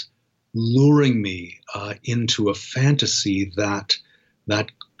was luring me into a fantasy that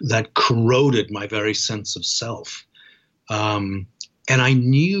corroded my very sense of self. And I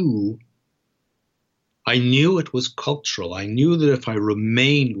knew it was cultural. I knew that if I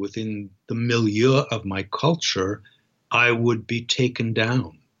remained within the milieu of my culture, I would be taken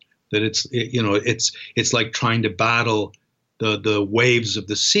down. That it's like trying to battle the waves of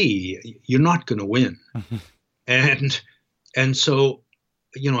the sea. You're not going to win. And so,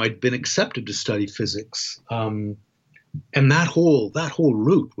 I'd been accepted to study physics. And that whole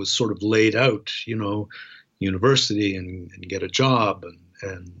route was sort of laid out, university and get a job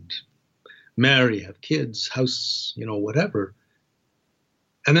and marry, have kids, house, whatever.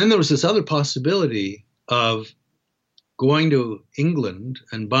 And then there was this other possibility of going to England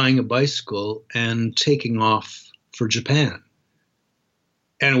and buying a bicycle and taking off for Japan.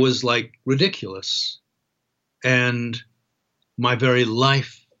 And it was like ridiculous. And my very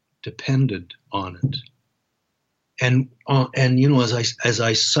life depended on it. And as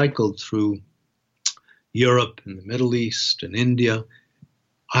I cycled through Europe and the Middle East and India,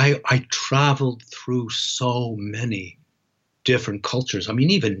 I traveled through so many different cultures. I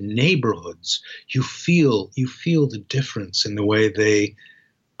mean, even neighborhoods, you feel the difference in the way they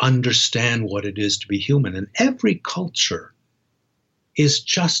understand what it is to be human. And every culture is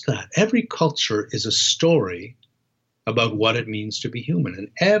just that. Every culture is a story about what it means to be human. And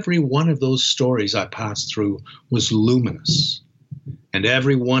every one of those stories I passed through was luminous. And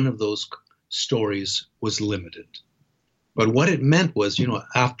every one of those stories was limited. But what it meant was,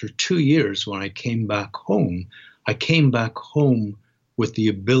 after 2 years, when I came back home with the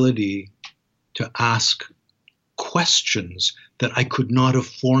ability to ask questions that I could not have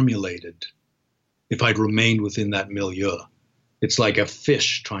formulated if I'd remained within that milieu. It's like a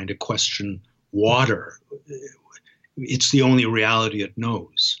fish trying to question water. It's the only reality it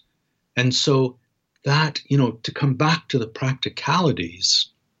knows. And so that, to come back to the practicalities,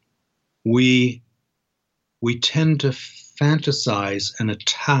 we tend to fantasize and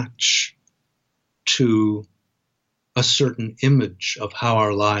attach to a certain image of how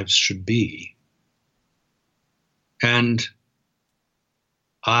our lives should be. And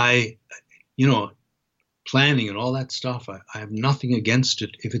planning and all that stuff, I have nothing against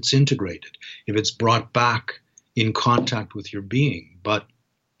it if it's integrated, if it's brought back in contact with your being. But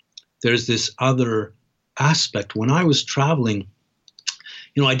there's this other aspect. When I was traveling,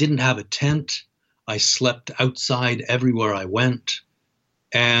 I didn't have a tent. I slept outside everywhere I went.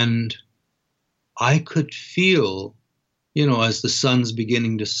 And I could feel, as the sun's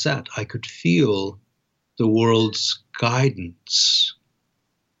beginning to set, I could feel the world's guidance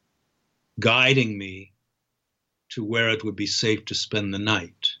guiding me to where it would be safe to spend the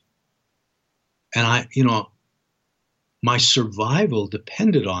night. And my survival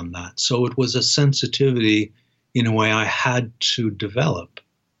depended on that. So it was a sensitivity in a way I had to develop.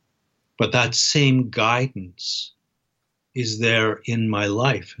 But that same guidance is there in my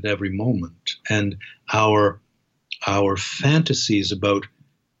life at every moment. And our fantasies about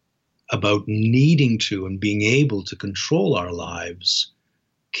needing to and being able to control our lives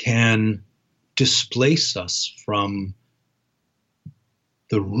can displace us from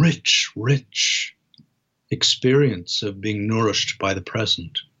the rich experience of being nourished by the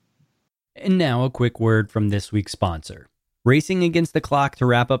present. And now a quick word from this week's sponsor. Racing against the clock to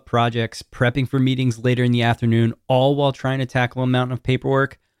wrap up projects, prepping for meetings later in the afternoon, all while trying to tackle a mountain of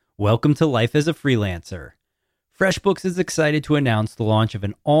paperwork? Welcome to life as a freelancer. FreshBooks is excited to announce the launch of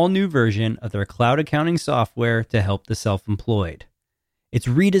an all-new version of their cloud accounting software to help the self-employed. It's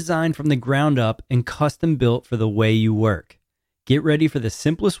redesigned from the ground up and custom built for the way you work. Get ready for the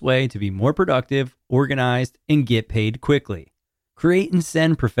simplest way to be more productive, organized, and get paid quickly. Create and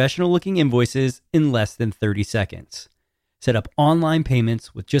send professional-looking invoices in less than 30 seconds. Set up online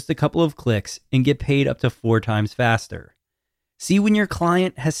payments with just a couple of clicks and get paid up to 4 times faster. See when your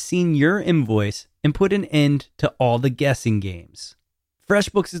client has seen your invoice and put an end to all the guessing games.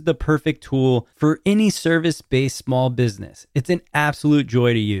 FreshBooks is the perfect tool for any service-based small business. It's an absolute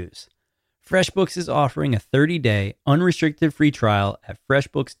joy to use. FreshBooks is offering a 30-day unrestricted free trial at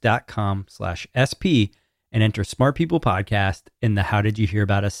freshbooks.com/SP and enter Smart People Podcast in the How Did You Hear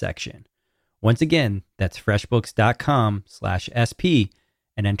About Us section. Once again, that's freshbooks.com/SP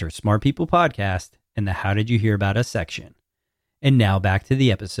and enter Smart People Podcast in the How Did You Hear About Us section. And now back to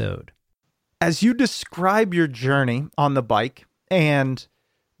the episode. As you describe your journey on the bike and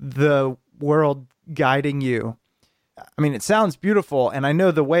the world guiding you, I mean, it sounds beautiful. And I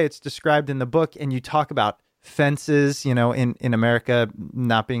know the way it's described in the book, and you talk about fences, you know, in America,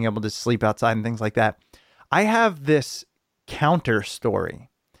 not being able to sleep outside and things like that. I have this counter story.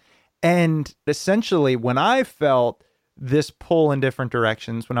 And essentially, when I felt this pull in different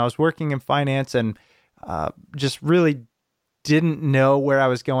directions, when I was working in finance and just really didn't know where I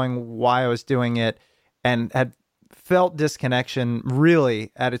was going, why I was doing it, and had felt disconnection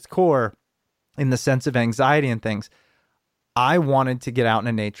really at its core in the sense of anxiety and things, I wanted to get out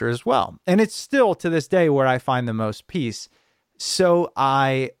into nature as well. And it's still to this day where I find the most peace. So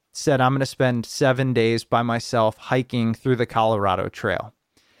I said, I'm going to spend 7 days by myself hiking through the Colorado Trail.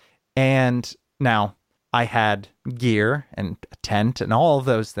 And now I had gear and a tent and all of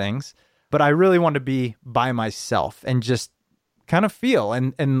those things, but I really wanted to be by myself and just kind of feel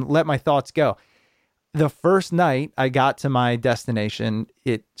and let my thoughts go. The first night I got to my destination,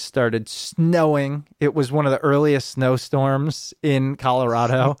 it started snowing. It was one of the earliest snowstorms in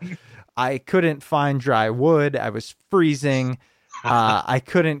Colorado. I couldn't find dry wood. I was freezing. I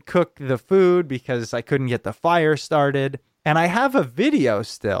couldn't cook the food because I couldn't get the fire started. And I have a video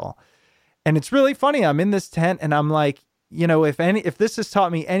still. And it's really funny. I'm in this tent and I'm like, you know, if this has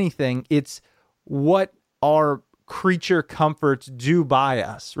taught me anything, it's what our creature comforts do by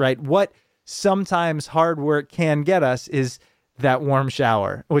us, right? What sometimes hard work can get us is that warm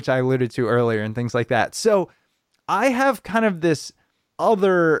shower, which I alluded to earlier and things like that. So I have kind of this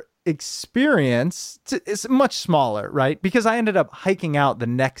other experience. It's much smaller, right? Because I ended up hiking out the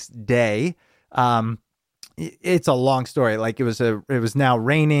next day. It's a long story. Like it was now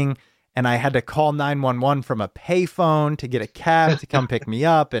raining and I had to call 911 from a payphone to get a cab to come pick me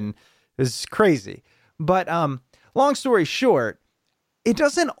up. And it was crazy. But long story short, it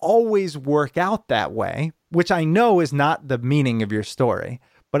doesn't always work out that way, which I know is not the meaning of your story.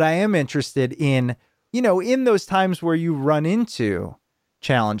 But I am interested in, you know, in those times where you run into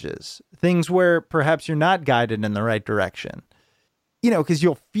challenges, things where perhaps you're not guided in the right direction, you know, because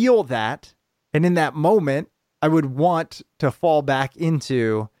you'll feel that. And in that moment, I would want to fall back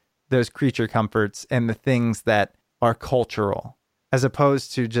into those creature comforts and the things that are cultural, as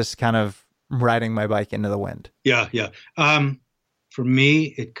opposed to just kind of riding my bike into the wind. Yeah. For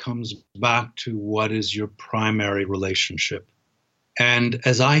me, it comes back to what is your primary relationship. And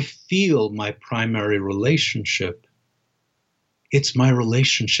as I feel my primary relationship, it's my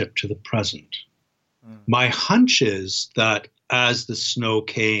relationship to the present. My hunch is that as the snow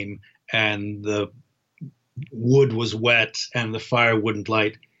came and the wood was wet and the fire wouldn't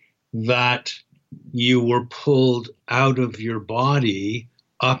light, that you were pulled out of your body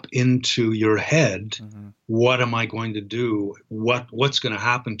up into your head. Mm-hmm. What am I going to do? What's going to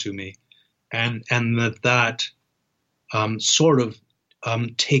happen to me? And that sort of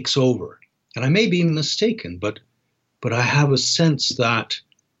takes over. And I may be mistaken, but I have a sense that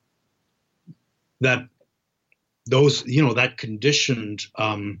those, you know, that conditioned,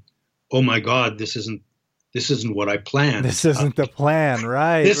 oh my God, this isn't what I planned. This isn't the plan,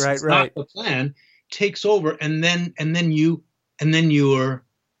 right? This right, is not the plan. Takes over, and then you're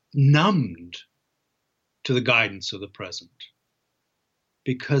numbed to the guidance of the present,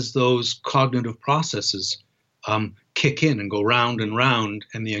 because those cognitive processes kick in and go round and round,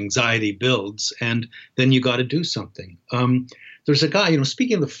 and the anxiety builds, and then you got to do something. There's a guy, you know,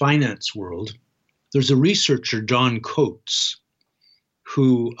 speaking of the finance world, there's a researcher, John Coates,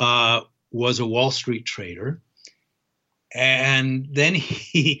 who was a Wall Street trader, and then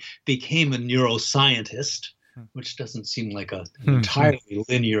he became a neuroscientist, which doesn't seem like an entirely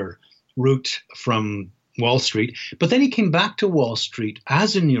linear route from Wall Street. But then he came back to Wall Street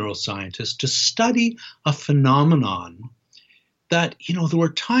as a neuroscientist to study a phenomenon that, there were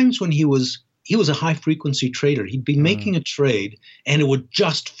times when he was a high frequency trader. He'd be making a trade and it would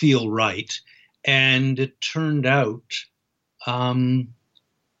just feel right. And it turned out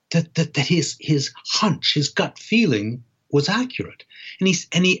that his hunch, his gut feeling was accurate. And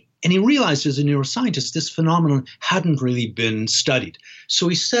he realized as a neuroscientist, this phenomenon hadn't really been studied. So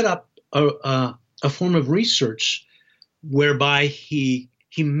he set up a form of research whereby he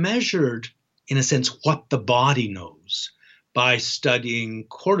measured, in a sense, what the body knows by studying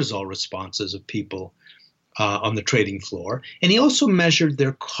cortisol responses of people on the trading floor. And he also measured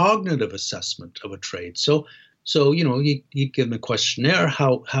their cognitive assessment of a trade. So he'd give them a questionnaire.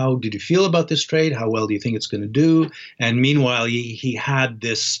 How did you feel about this trade? How well do you think it's going to do? And meanwhile, he had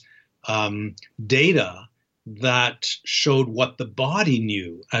this data that showed what the body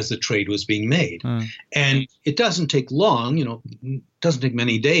knew as the trade was being made. And it doesn't take long, it doesn't take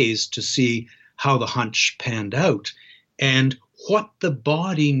many days to see how the hunch panned out. And what the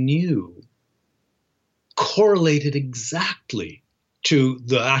body knew correlated exactly to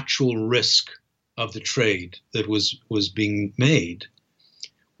the actual risk of the trade that was being made.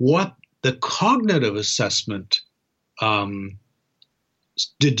 What the cognitive assessment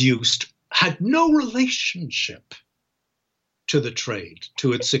deduced had no relationship to the trade,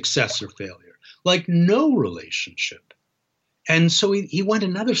 to its success or failure, like no relationship. And so he went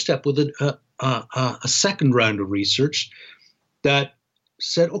another step with a second round of research that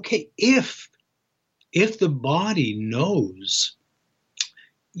said, okay, if the body knows,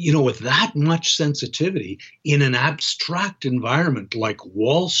 with that much sensitivity in an abstract environment like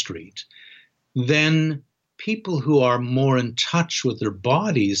Wall Street, then people who are more in touch with their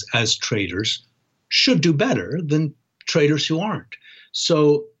bodies as traders should do better than traders who aren't.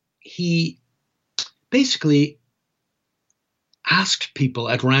 So he basically asked people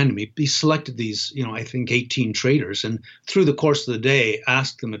at random. He selected these, I think 18 traders, and through the course of the day,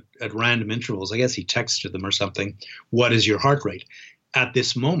 asked them at random intervals. I guess he texted them or something, what is your heart rate at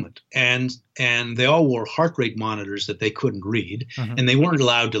this moment? And they all wore heart rate monitors that they couldn't read, and they weren't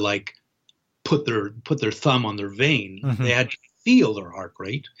allowed to put their thumb on their vein. They had to feel their heart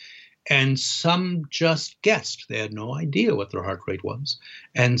rate. And some just guessed. They had no idea what their heart rate was.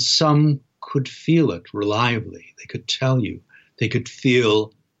 And some could feel it reliably. They could tell you. They could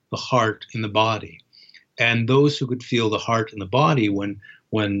feel the heart in the body. And those who could feel the heart in the body,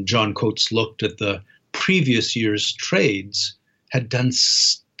 when John Coates looked at the previous year's trades, had done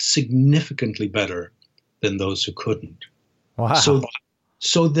significantly better than those who couldn't. Wow.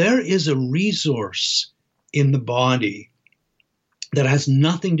 So there is a resource in the body that has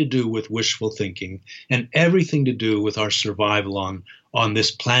nothing to do with wishful thinking and everything to do with our survival on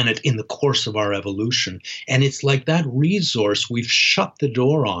this planet in the course of our evolution. And it's like that resource, we've shut the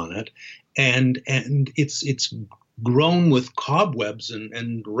door on it, and it's grown with cobwebs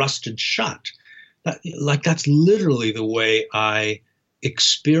and rusted shut. That's literally the way I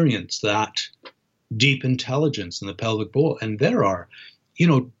experience that deep intelligence in the pelvic bowl. And there are,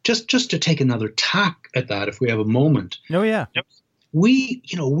 just to take another tack at that, if we have a moment. Oh, yeah. Yep. We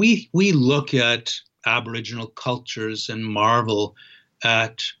look at Aboriginal cultures and marvel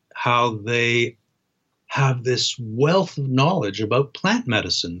at how they have this wealth of knowledge about plant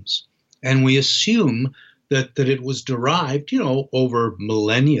medicines. And we assume that it was derived, over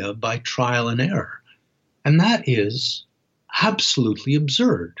millennia by trial and error. And that is absolutely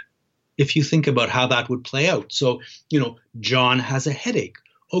absurd if you think about how that would play out. So, John has a headache.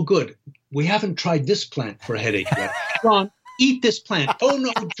 Oh, good. We haven't tried this plant for a headache yet. John, eat this plant. Oh,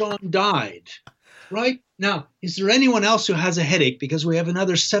 no, John died. Right? Now, is there anyone else who has a headache? Because we have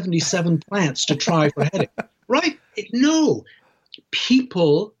another 77 plants to try for headache. Right? No.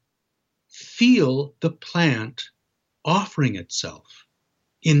 People feel the plant offering itself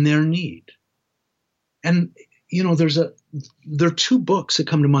in their need. And, there are two books that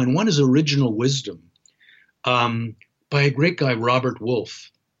come to mind. One is Original Wisdom by a great guy, Robert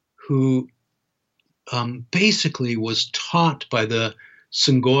Wolfe, who basically was taught by the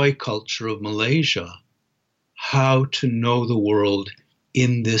Sengoy culture of Malaysia how to know the world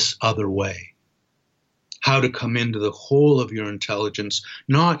in this other way, how to come into the whole of your intelligence,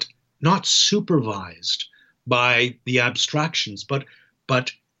 not supervised by the abstractions, but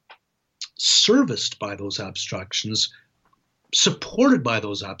serviced by those abstractions, supported by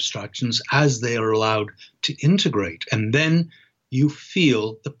those abstractions as they are allowed to integrate. And then you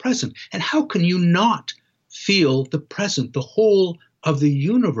feel the present. And how can you not feel the present? The whole of the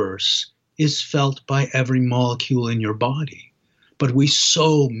universe is felt by every molecule in your body. But we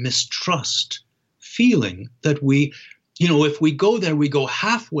so mistrust feeling that we, if we go there, we go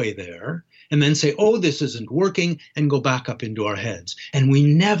halfway there and then say, oh, this isn't working, and go back up into our heads. And we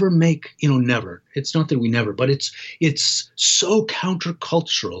never make, never. It's not that we never, but it's so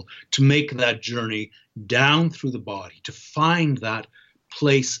countercultural to make that journey down through the body, to find that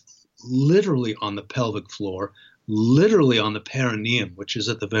place literally on the pelvic floor, literally on the perineum, which is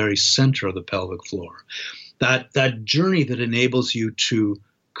at the very center of the pelvic floor. That journey that enables you to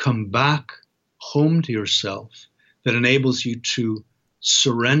come back home to yourself, that enables you to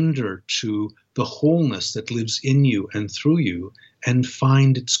surrender to the wholeness that lives in you and through you and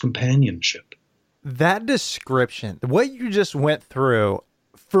find its companionship. That description, what you just went through,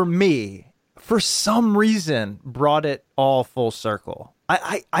 for me, for some reason, brought it all full circle.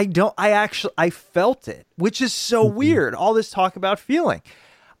 I felt it, which is so weird. All this talk about feeling.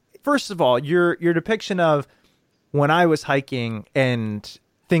 First of all, your depiction of when I was hiking and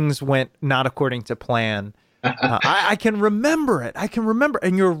things went not according to plan. I can remember it.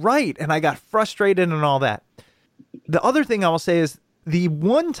 And you're right. And I got frustrated and all that. The other thing I will say is the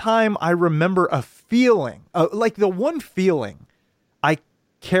one time I remember a feeling, like the one feeling I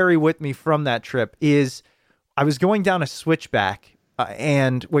carry with me from that trip is I was going down a switchback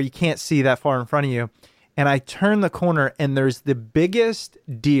and where you can't see that far in front of you. And I turn the corner and there's the biggest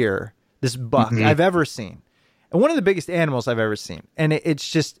deer, this buck I've ever seen. And one of the biggest animals I've ever seen. And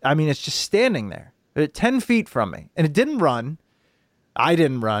it's just standing there. 10 feet from me, and it didn't run. I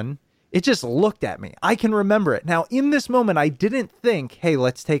didn't run. It just looked at me. I can remember it. Now, in this moment, I didn't think, hey,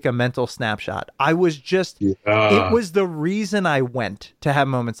 let's take a mental snapshot. I was just, it was the reason I went to have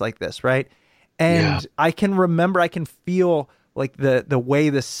moments like this, right? And I can remember, I can feel like the way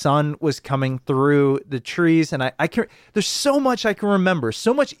the sun was coming through the trees. And I can, there's so much I can remember,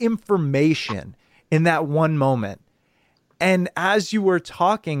 so much information in that one moment. And as you were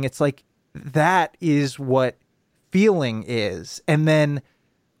talking, it's like, that is what feeling is. And then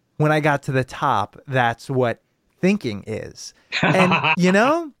when I got to the top, that's what thinking is. And,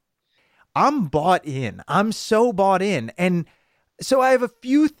 I'm bought in. I'm so bought in. And so I have a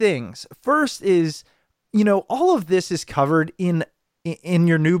few things. First is, all of this is covered in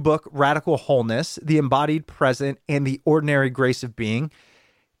your new book, Radical Wholeness, The Embodied Present and the Ordinary Grace of Being.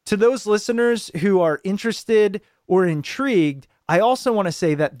 To those listeners who are interested or intrigued, I also want to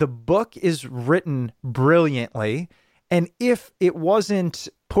say that the book is written brilliantly. And if it wasn't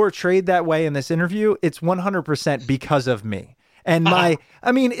portrayed that way in this interview, it's 100% because of me. And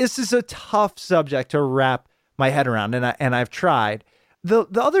this is a tough subject to wrap my head around. And I've tried. The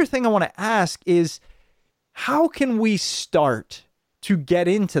other thing I want to ask is, how can we start to get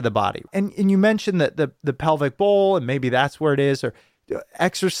into the body? And you mentioned that the pelvic bowl, and maybe that's where it is, or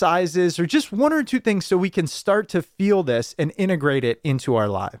exercises, or just one or two things so we can start to feel this and integrate it into our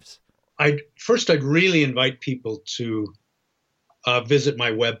lives? I'd really invite people to visit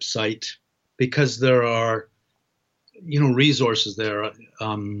my website, because there are, resources there.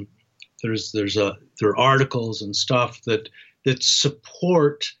 There are articles and stuff that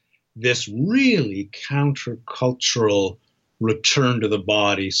support this really countercultural return to the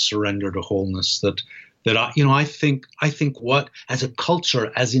body, surrender to wholeness that I think what, as a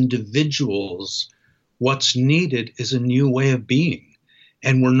culture, as individuals, what's needed is a new way of being.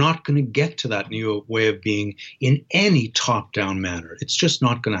 And we're not going to get to that new way of being in any top-down manner. It's just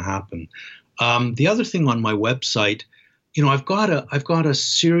not going to happen. The other thing on my website, I've got a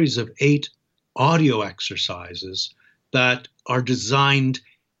series of 8 audio exercises that are designed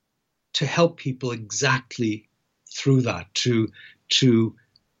to help people exactly through that,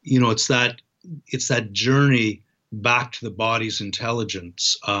 it's that journey back to the body's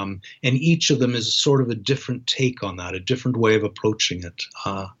intelligence. And each of them is sort of a different take on that, a different way of approaching it.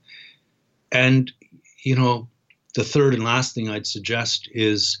 And the third and last thing I'd suggest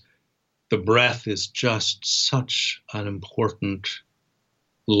is the breath is just such an important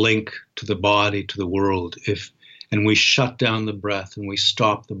link to the body, to the world. And we shut down the breath, and we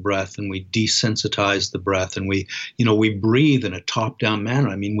stop the breath, and we desensitize the breath, and we breathe in a top-down manner.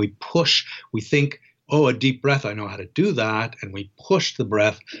 I mean, we think, oh, a deep breath, I know how to do that. And we push the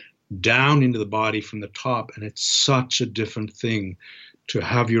breath down into the body from the top. And it's such a different thing to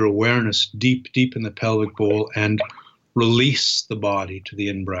have your awareness deep, deep in the pelvic bowl and release the body to the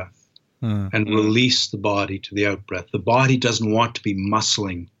in-breath and release the body to the out-breath. The body doesn't want to be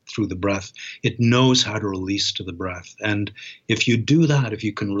muscling through the breath. It knows how to release to the breath. And if you do that, if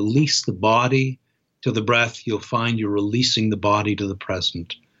you can release the body to the breath, you'll find you're releasing the body to the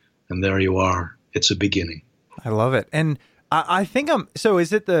present. And there you are. It's a beginning. I love it. And I think so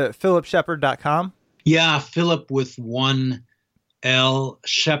is it the philipshepherd.com? Yeah, Philip with one L,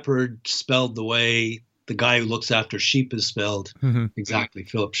 Shepherd spelled the way the guy who looks after sheep is spelled. Mm-hmm. Exactly,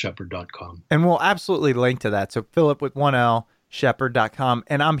 philipshepherd.com. And we'll absolutely link to that. So Philip with one L, shepherd.com.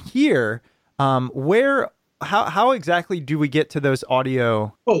 And I'm here. How exactly do we get to those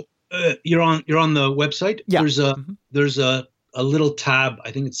audio? Oh, you're on the website? Yeah. There's a little tab,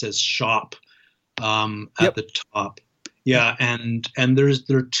 I think it says shop at the top. Yeah, and there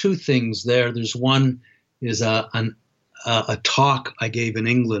are two things there. There's one is a talk I gave in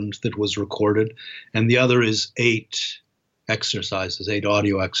England that was recorded, and the other is 8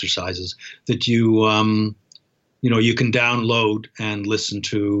 audio exercises that you can download and listen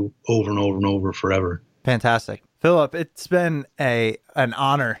to over and over and over forever. Fantastic. Philip, it's been an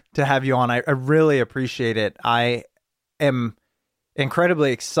honor to have you on. I really appreciate it. I am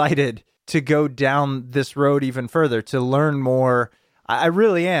incredibly excited to go down this road even further, to learn more. I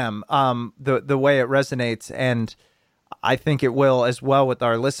really am, the way it resonates, and I think it will as well with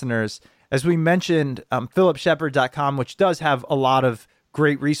our listeners. As we mentioned, philipshepherd.com, which does have a lot of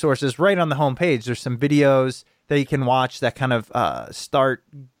great resources right on the homepage. There's some videos that you can watch that kind of start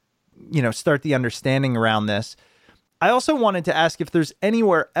the understanding around this. I also wanted to ask if there's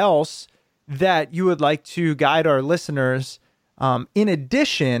anywhere else that you would like to guide our listeners. In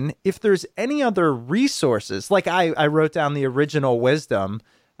addition, if there's any other resources, like I wrote down the original wisdom,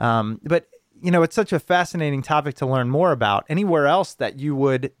 but it's such a fascinating topic to learn more about. Anywhere else that you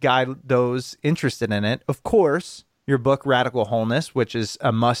would guide those interested in it? Of course, your book, Radical Wholeness, which is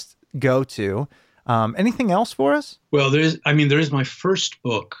a must go to. Anything else for us? Well, there is my first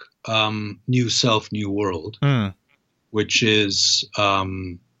book, New Self, New World, which is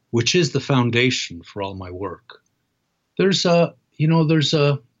the foundation for all my work. There's a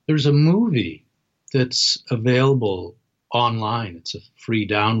movie that's available online. It's a free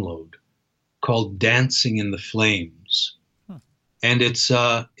download called Dancing in the Flames. And it's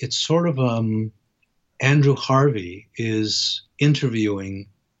sort of Andrew Harvey is interviewing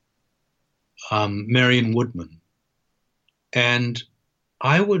Marion Woodman. And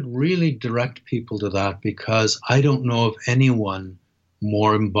I would really direct people to that because I don't know of anyone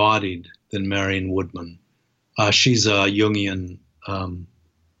more embodied than Marion Woodman. She's a Jungian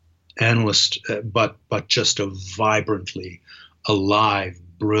analyst, but just a vibrantly alive,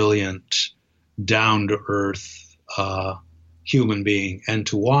 brilliant, down-to-earth human being. And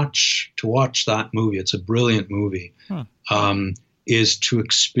to watch that movie, it's a brilliant movie, is to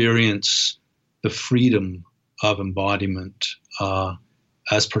experience the freedom of embodiment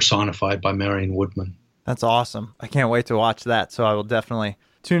as personified by Marion Woodman. That's awesome. I can't wait to watch that. So I will definitely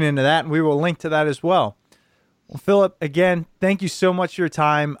tune into that, and we will link to that as well. Well, Philip, again, thank you so much for your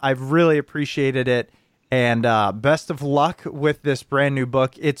time. I've really appreciated it. And best of luck with this brand new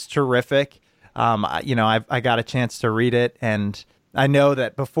book. It's terrific. I got a chance to read it, and I know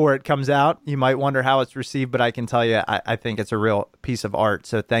that before it comes out, you might wonder how it's received, but I can tell you, I think it's a real piece of art.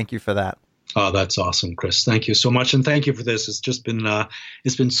 So thank you for that. Oh, that's awesome, Chris. Thank you so much. And thank you for this. It's just been,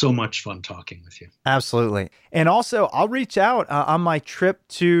 it's been so much fun talking with you. Absolutely. And also I'll reach out on my trip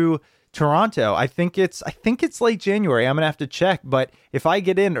to Toronto. I think it's late January. I'm going to have to check, but if I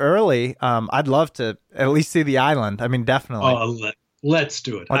get in early, I'd love to at least see the island. I mean, definitely. Oh, let's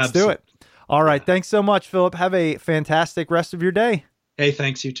do it. Let's do it. All right. Thanks so much, Philip. Have a fantastic rest of your day. Hey,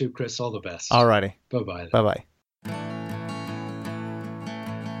 thanks. You too, Chris. All the best. All righty. Bye-bye. Bye-bye.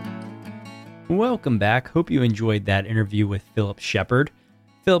 Welcome back. Hope you enjoyed that interview with Philip Shepherd.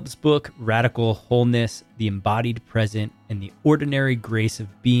 Philip's book, Radical Wholeness, The Embodied Present, and the Ordinary Grace of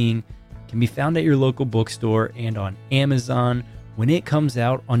Being can be found at your local bookstore and on Amazon when it comes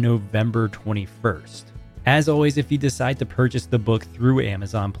out on November 21st. As always, if you decide to purchase the book through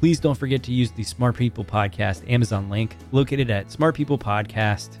Amazon, please don't forget to use the Smart People Podcast Amazon link located at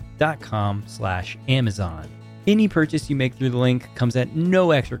smartpeoplepodcast.com/Amazon. Any purchase you make through the link comes at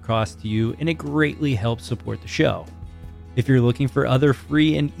no extra cost to you, and it greatly helps support the show. If you're looking for other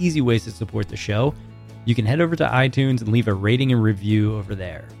free and easy ways to support the show, you can head over to iTunes and leave a rating and review over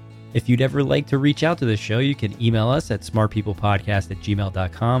there. If you'd ever like to reach out to the show, you can email us at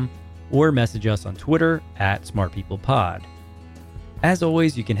smartpeoplepodcast@gmail.com or message us on Twitter at smartpeoplepod. As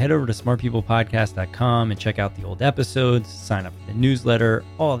always, you can head over to smartpeoplepodcast.com and check out the old episodes, sign up for the newsletter,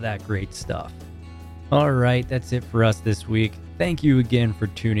 all that great stuff. All right, that's it for us this week. Thank you again for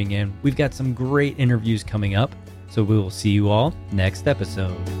tuning in. We've got some great interviews coming up, so we will see you all next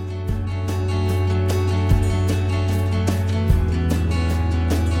episode.